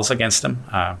trains models against them.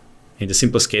 In the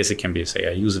simplest case, it can be, say,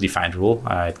 a user-defined rule.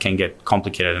 It can get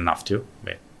complicated enough too,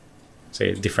 with,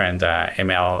 say, different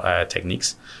ML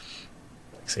techniques.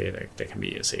 Say, there can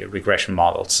be, say, regression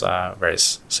models,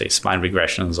 various, say, spline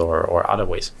regressions or other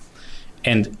ways.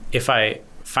 And if I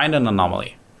find an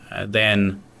anomaly,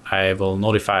 then I will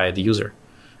notify the user.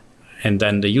 And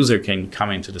then the user can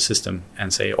come into the system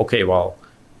and say, okay, well,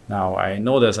 now I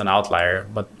know there's an outlier,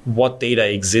 but what data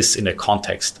exists in the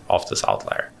context of this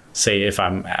outlier? Say if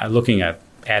I'm looking at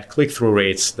ad click-through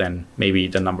rates, then maybe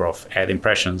the number of ad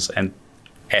impressions and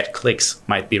ad clicks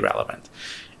might be relevant.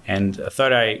 And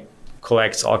Third Eye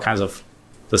collects all kinds of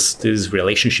these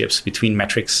relationships between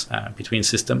metrics, between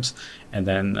systems, and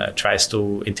then tries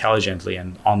to intelligently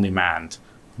and on demand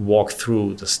walk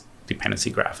through this dependency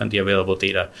graph and the available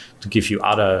data to give you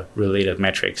other related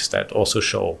metrics that also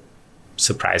show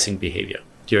surprising behavior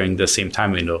during the same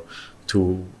time window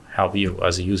to help you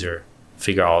as a user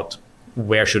figure out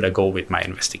where should I go with my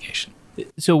investigation.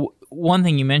 So one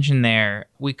thing you mentioned there,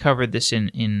 we covered this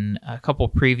in a couple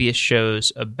previous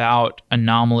shows about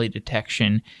anomaly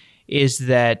detection, is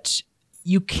that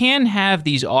you can have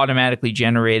these automatically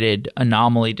generated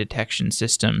anomaly detection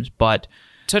systems, but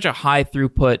such a high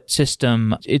throughput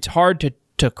system, it's hard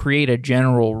to create a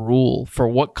general rule for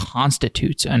what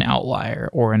constitutes an outlier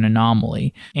or an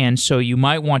anomaly. And so you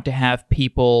might want to have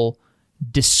people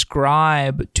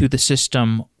describe to the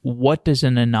system, what does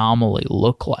an anomaly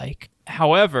look like?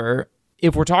 However,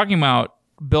 if we're talking about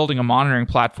building a monitoring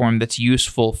platform that's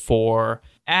useful for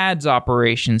ads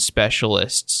operations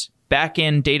specialists,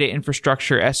 back-end data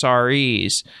infrastructure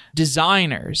SREs,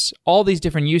 designers, all these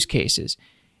different use cases,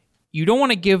 you don't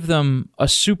want to give them a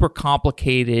super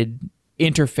complicated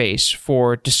interface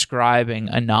for describing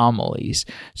anomalies.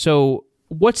 So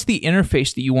what's the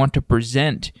interface that you want to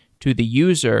present to the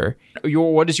user?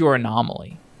 What is your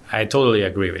anomaly? I totally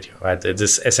agree with you. Right? It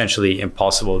is essentially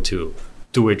impossible to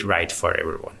do it right for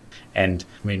everyone. And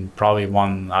I mean, probably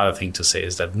one other thing to say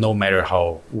is that no matter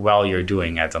how well you're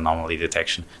doing at anomaly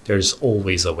detection, there's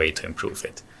always a way to improve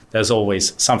it. There's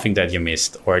always something that you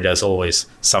missed, or there's always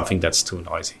something that's too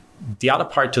noisy. The other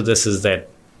part to this is that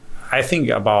I think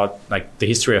about like the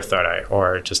history of Third Eye,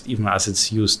 or just even as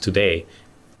it's used today,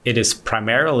 it is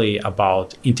primarily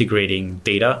about integrating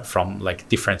data from like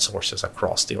different sources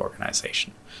across the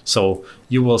organization. So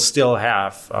you will still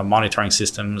have monitoring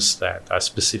systems that are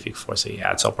specific for, say,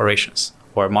 ads operations,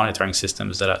 or monitoring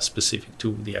systems that are specific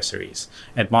to the SREs,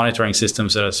 and monitoring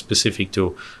systems that are specific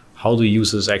to how do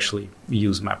users actually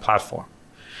use my platform.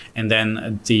 And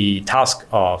then the task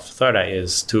of Third Eye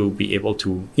is to be able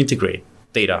to integrate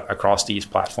data across these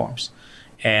platforms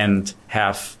and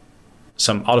have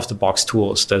some out-of-the-box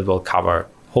tools that will cover,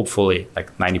 hopefully,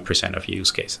 like 90% of your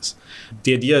use cases.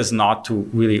 The idea is not to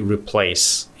really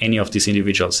replace any of these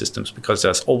individual systems, because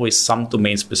there's always some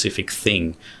domain-specific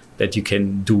thing that you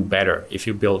can do better if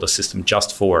you build a system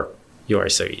just for your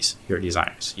SREs, your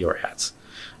designers, your ads.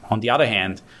 On the other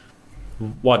hand,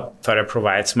 what Third Eye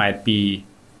provides might be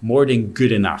more than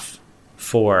good enough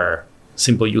for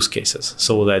simple use cases,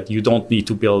 so that you don't need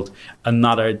to build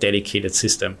another dedicated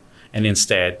system, and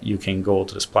instead you can go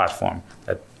to this platform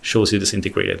that shows you this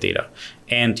integrated data.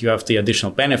 And you have the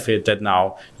additional benefit that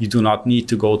now you do not need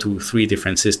to go to 3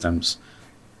 different systems,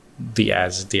 the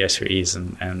ads, the SREs,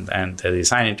 and the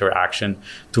design interaction,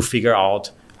 to figure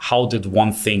out how did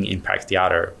one thing impact the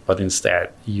other, but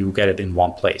instead you get it in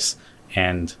one place.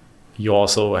 And you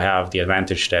also have the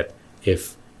advantage that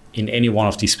if in any one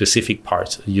of these specific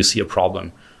parts you see a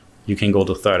problem, you can go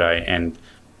to Third Eye, and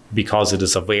because it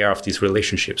is aware of these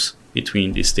relationships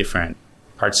between these different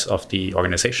parts of the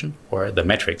organization or the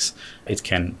metrics, it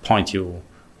can point you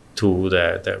to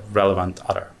the relevant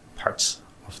other parts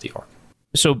of the org.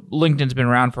 So LinkedIn's been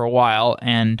around for a while,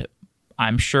 and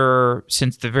I'm sure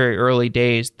since the very early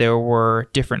days, there were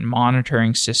different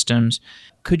monitoring systems.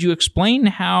 Could you explain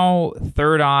how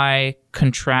Third Eye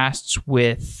contrasts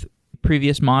with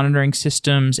previous monitoring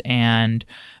systems and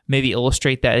maybe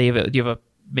illustrate that? Do you have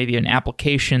maybe an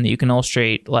application that you can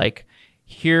illustrate, like,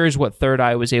 here's what Third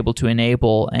Eye was able to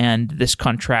enable, and this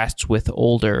contrasts with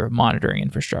older monitoring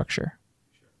infrastructure?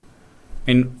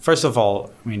 First of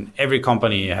all, every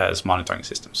company has monitoring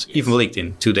systems. Yes. Even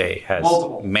LinkedIn today has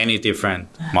many different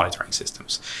monitoring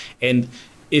systems. And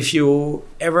if you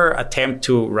ever attempt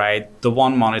to write the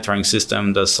one monitoring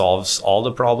system that solves all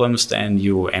the problems, then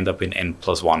you end up in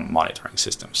N+1 monitoring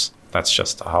systems. That's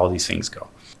just how these things go.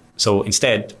 So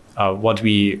instead, what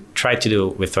we try to do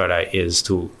with Third Eye is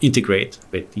to integrate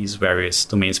with these various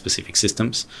domain-specific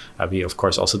systems. We, of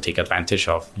course, also take advantage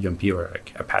of UMP or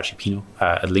like Apache Pinot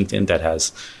at LinkedIn that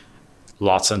has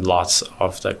lots and lots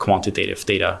of the quantitative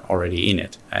data already in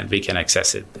it, and we can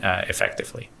access it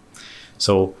effectively.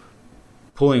 So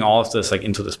pulling all of this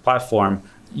into this platform,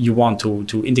 you want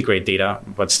to integrate data,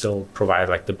 but still provide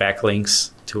the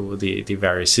backlinks to the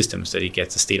various systems that it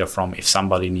gets this data from if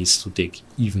somebody needs to dig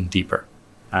even deeper.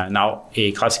 Now,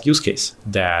 a classic use case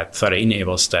that Third Eye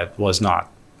enables that was not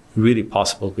really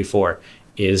possible before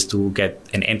is to get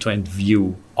an end-to-end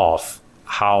view of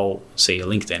how, say,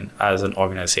 LinkedIn as an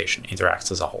organization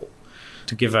interacts as a whole.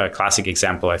 To give a classic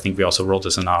example, I think we also wrote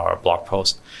this in our blog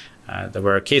post. There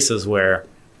were cases where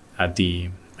the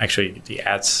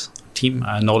ads team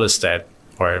noticed that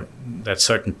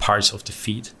certain parts of the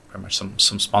feed, very much some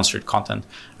sponsored content,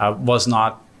 was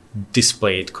not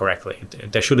displayed correctly.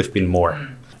 There should have been more.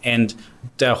 And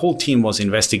the whole team was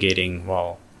investigating,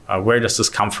 where does this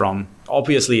come from?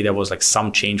 Obviously, there was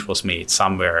some change was made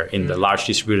somewhere in the large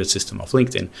distributed system of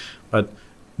LinkedIn, but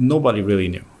nobody really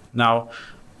knew. Now,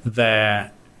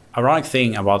 the ironic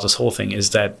thing about this whole thing is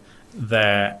that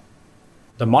the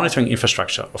monitoring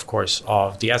infrastructure, of course,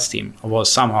 of the ads team was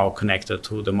somehow connected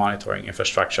to the monitoring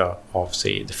infrastructure of,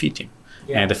 say, the feed team.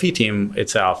 Yeah. And the feed team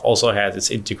itself also had its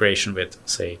integration with,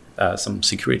 say, some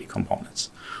security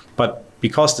components. But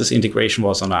because this integration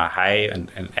was on a high and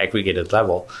aggregated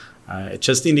level, it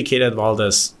just indicated,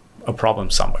 there's a problem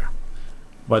somewhere.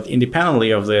 But independently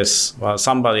of this,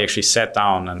 somebody actually sat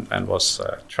down and was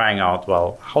trying out,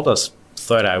 how does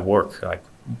Third Eye work?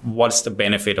 What's the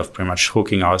benefit of pretty much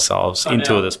hooking ourselves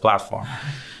into this platform?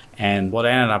 And what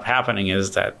ended up happening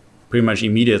is that pretty much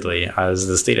immediately as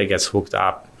this data gets hooked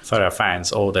up, Third Eye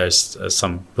finds, there's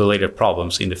some related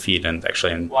problems in the feed and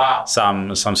actually in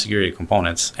some security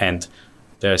components. And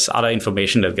there's other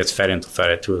information that gets fed into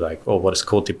Third Eye too, what is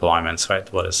code deployments,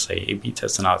 right? What is, say, A/B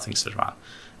tests and other things that run.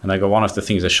 And one of the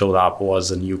things that showed up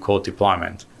was a new code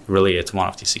deployment related to one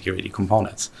of the security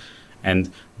components.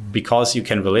 And because you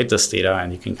can relate this data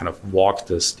and you can kind of walk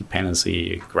this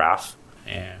dependency graph,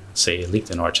 say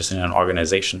LinkedIn or just in an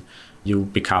organization, you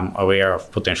become aware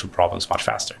of potential problems much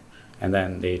faster. And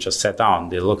then they just sat down,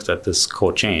 they looked at this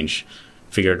code change,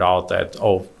 figured out that,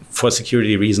 for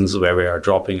security reasons where we are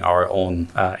dropping our own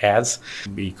ads,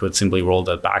 we could simply roll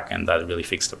that back and that really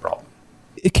fixed the problem.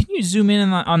 Can you zoom in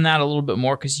on that a little bit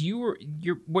more? Because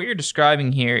what you're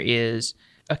describing here is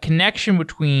a connection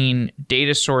between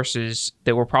data sources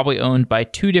that were probably owned by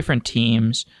two different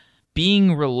teams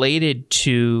being related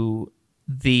to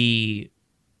the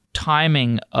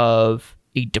timing of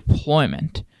a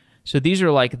deployment. So these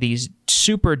are these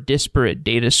super disparate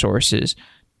data sources.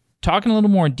 Talk in a little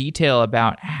more detail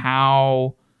about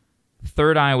how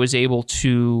Third Eye was able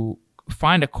to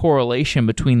find a correlation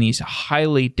between these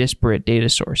highly disparate data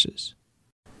sources.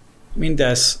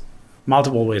 There's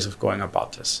multiple ways of going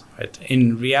about this, right?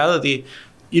 In reality,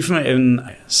 even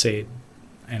in, say,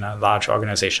 in a large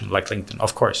organization like LinkedIn,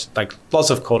 of course,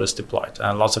 lots of code is deployed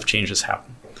and lots of changes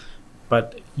happen.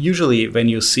 But usually when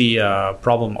you see a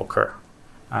problem occur,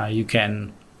 you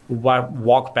can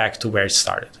walk back to where it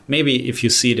started. Maybe if you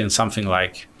see it in something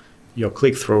like your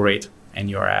click-through rate and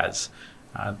your ads,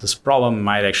 this problem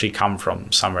might actually come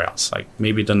from somewhere else.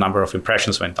 Maybe the number of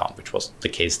impressions went down, which was the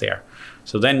case there.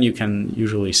 So then you can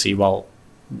usually see,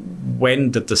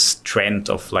 when did this trend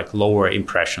of lower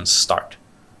impressions start?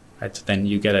 Right? Then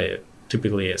you get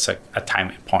typically it's a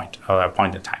time point or a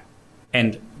point in time.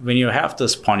 And when you have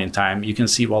this point in time, you can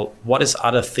see, what is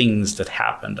other things that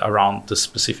happened around this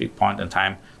specific point in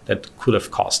time that could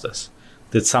have caused this?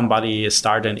 Did somebody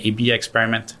start an A/B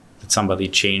experiment? Did somebody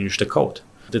change the code?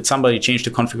 Did somebody change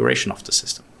the configuration of the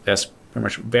system? There's pretty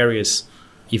much various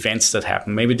events that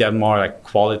happen. Maybe they're more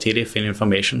qualitative in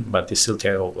information, but they still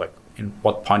tell in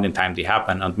what point in time they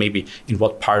happen and maybe in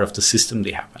what part of the system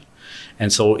they happen.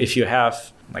 And so if you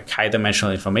have like high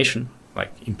dimensional information,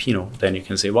 like in Pinot, then you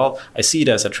can say, well, I see it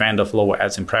as a trend of lower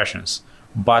ads impressions,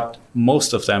 but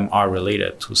most of them are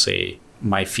related to, say,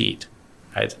 my feed,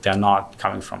 right? They're not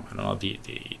coming from, I don't know, the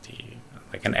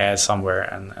like an ad somewhere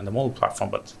and the mobile platform,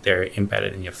 but they're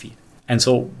embedded in your feed. And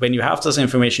so when you have this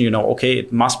information, you know, okay,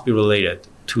 it must be related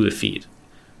to the feed.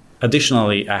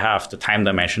 Additionally, I have the time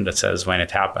dimension that says when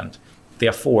it happened.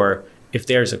 Therefore, if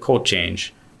there's a code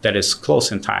change that is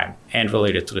close in time and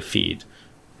related to the feed,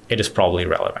 it is probably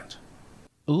relevant.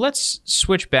 Let's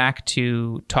switch back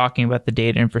to talking about the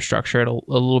data infrastructure at a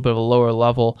little bit of a lower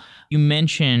level. You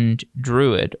mentioned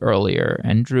Druid earlier,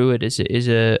 and Druid is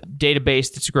a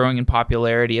database that's growing in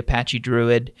popularity, Apache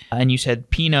Druid. And you said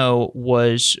Pinot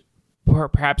was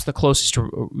perhaps the closest,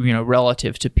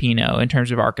 relative to Pinot in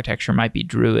terms of architecture might be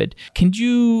Druid. Can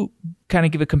you kind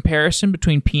of give a comparison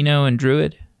between Pinot and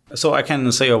Druid? So I can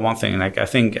say one thing, like I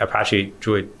think Apache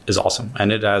Druid is awesome,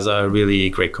 and it has a really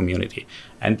great community.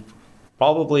 And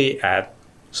probably at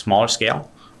smaller scale,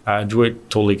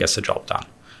 Druid totally gets the job done.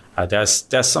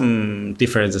 There's some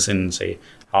differences in, say,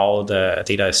 how the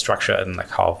data is structured and like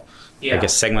how I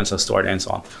guess segments are stored and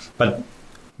so on. But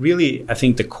really, I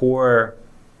think the core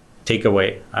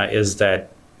takeaway is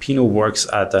that Pinot works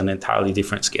at an entirely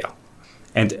different scale.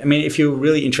 And I mean, if you're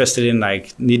really interested in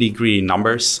like nitty-gritty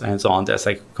numbers and so on, there's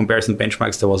like comparison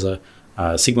benchmarks. There was a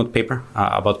Sigmund paper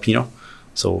about Pinot.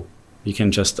 So you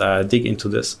can just dig into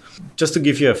this. Just to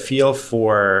give you a feel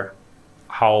for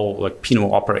how like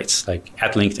Pinot operates, like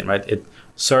at LinkedIn, right? It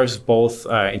serves both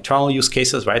internal use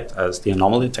cases, right, as the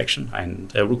anomaly detection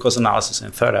and root cause analysis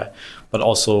and third eye, but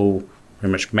also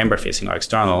very much member-facing or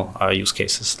external use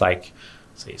cases like,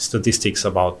 say, statistics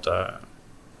about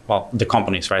the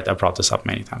companies, right? I brought this up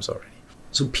many times already.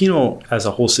 So Pinot as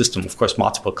a whole system, of course,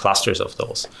 multiple clusters of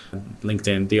those.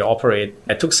 LinkedIn, they operate.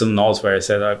 I took some notes where I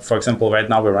said, for example, right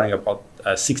now we're running about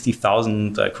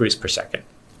 60,000 queries per second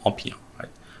on Pinot, right?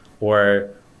 Or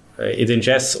it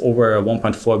ingests over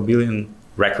 1.4 billion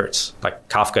records, like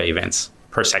Kafka events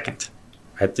per second,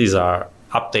 right? These are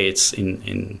updates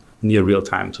in near real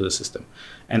time to the system.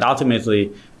 And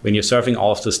ultimately, when you're serving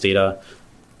all of this data,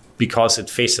 because it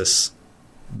faces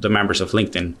the members of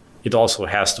LinkedIn, it also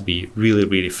has to be really,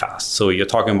 really fast. So you're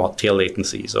talking about tail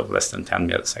latencies of less than 10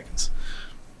 milliseconds.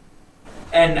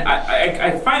 And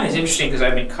I find this interesting because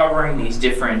I've been covering these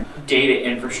different data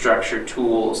infrastructure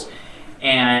tools.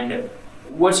 And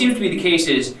what seems to be the case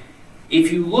is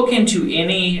if you look into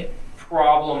any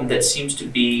problem that seems to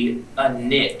be a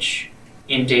niche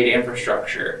in data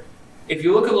infrastructure, if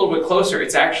you look a little bit closer,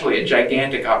 it's actually a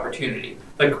gigantic opportunity.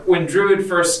 Like when Druid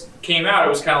first came out, it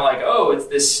was kind of like, oh, it's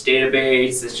this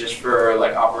database that's just for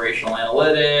like operational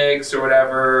analytics or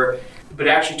whatever. But it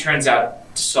actually turns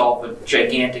out to solve a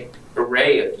gigantic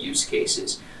array of use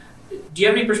cases. Do you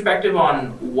have any perspective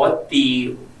on what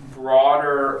the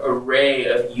broader array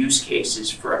of use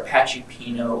cases for Apache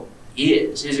Pinot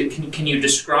is? Can you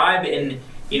describe in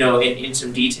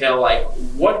some detail, like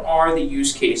what are the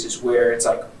use cases where it's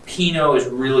like Pinot is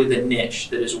really the niche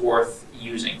that is worth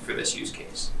using for this use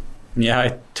case? Yeah,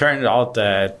 it turned out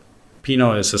that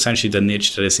Pinot is essentially the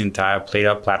niche that is the entire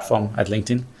platform at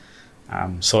LinkedIn.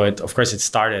 So it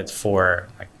started for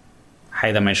like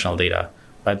high dimensional data,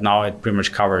 but now it pretty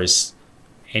much covers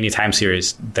any time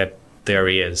series that there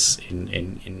is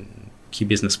in key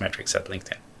business metrics at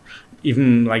LinkedIn.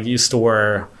 Even like you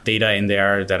store data in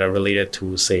there that are related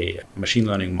to, say, machine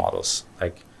learning models,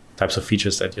 like types of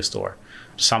features that you store.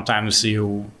 Sometimes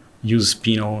you use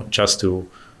Pinot just to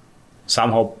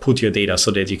somehow put your data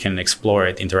so that you can explore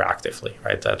it interactively,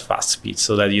 right, at fast speed,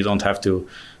 so that you don't have to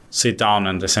sit down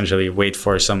and essentially wait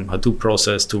for some Hadoop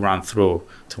process to run through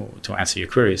to answer your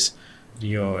queries.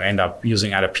 You end up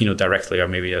using either Pinot directly or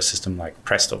maybe a system like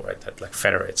Presto, right, that like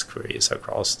federates queries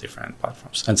across different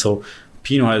platforms. And so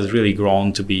Pinot has really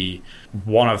grown to be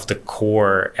one of the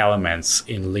core elements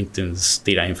in LinkedIn's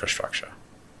data infrastructure.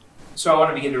 So I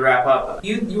want to begin to wrap up.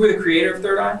 You were the creator of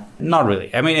Third Eye? Not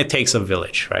really. I mean, it takes a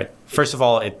village, right? First of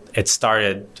all, it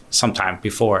started sometime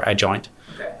before I joined.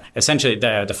 Okay. Essentially,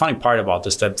 the funny part about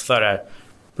this is that Third Eye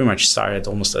pretty much started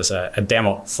almost as a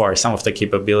demo for some of the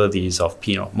capabilities of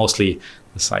Pinot. Mostly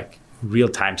it's like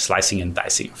real-time slicing and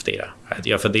dicing of data. Right?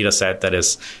 You have a data set that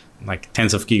is like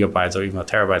tens of gigabytes or even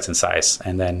terabytes in size,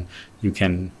 and then you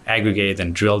can aggregate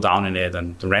and drill down in it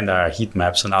and render heat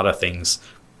maps and other things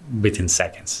within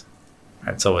seconds.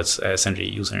 Right? So it's essentially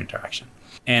user interaction.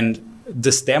 And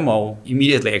this demo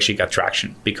immediately actually got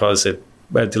traction because it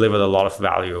delivered a lot of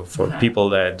value for people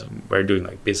that were doing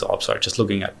like biz ops or just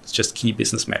looking at just key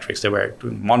business metrics. They were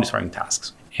doing monitoring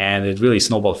tasks. And it really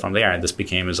snowballed from there, and this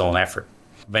became his own effort.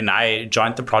 When I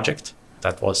joined the project,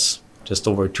 that was just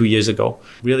over 2 years ago,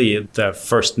 really the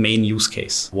first main use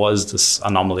case was this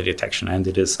anomaly detection, and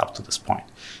it is up to this point.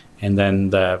 And then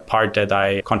the part that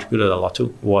I contributed a lot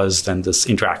to was then this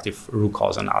interactive root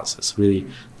cause analysis, really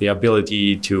the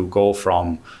ability to go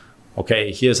from,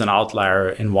 okay, here's an outlier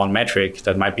in one metric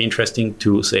that might be interesting,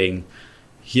 to saying,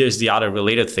 here's the other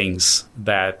related things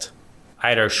that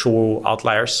either show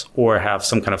outliers or have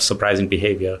some kind of surprising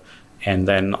behavior. And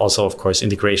then also, of course,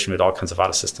 integration with all kinds of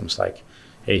other systems like,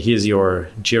 hey, here's your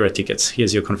Jira tickets,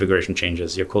 here's your configuration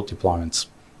changes, your code deployments,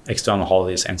 external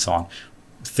holidays, and so on.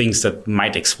 Things that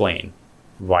might explain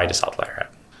why this outlier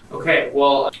happened. Okay,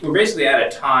 well, we're basically out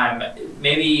of time.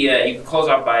 Maybe you can close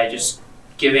out by just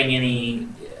giving any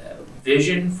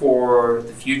vision for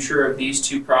the future of these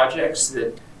two projects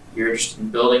that you're interested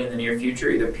in building in the near future,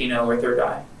 either Pinot or Third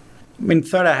Eye. I mean,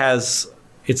 Third Eye has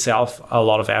itself a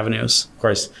lot of avenues. Of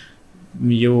course,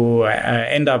 you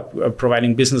end up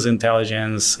providing business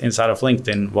intelligence inside of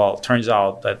LinkedIn. Well, it turns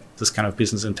out that this kind of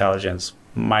business intelligence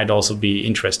might also be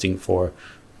interesting for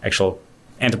actual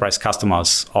enterprise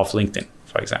customers of LinkedIn,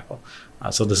 for example.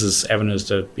 So this is avenues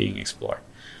that are being explored.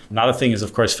 Another thing is,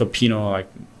 of course, for Pinot,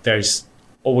 like there's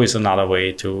always another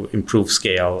way to improve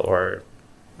scale or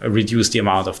reduce the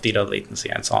amount of data latency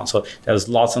and so on. So there's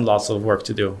lots and lots of work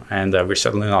to do, and we're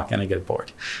certainly not going to get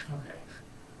bored. Okay.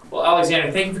 Well,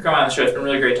 Alexander, thank you for coming on the show. It's been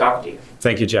really great talking to you.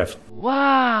 Thank you, Jeff.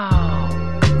 Wow.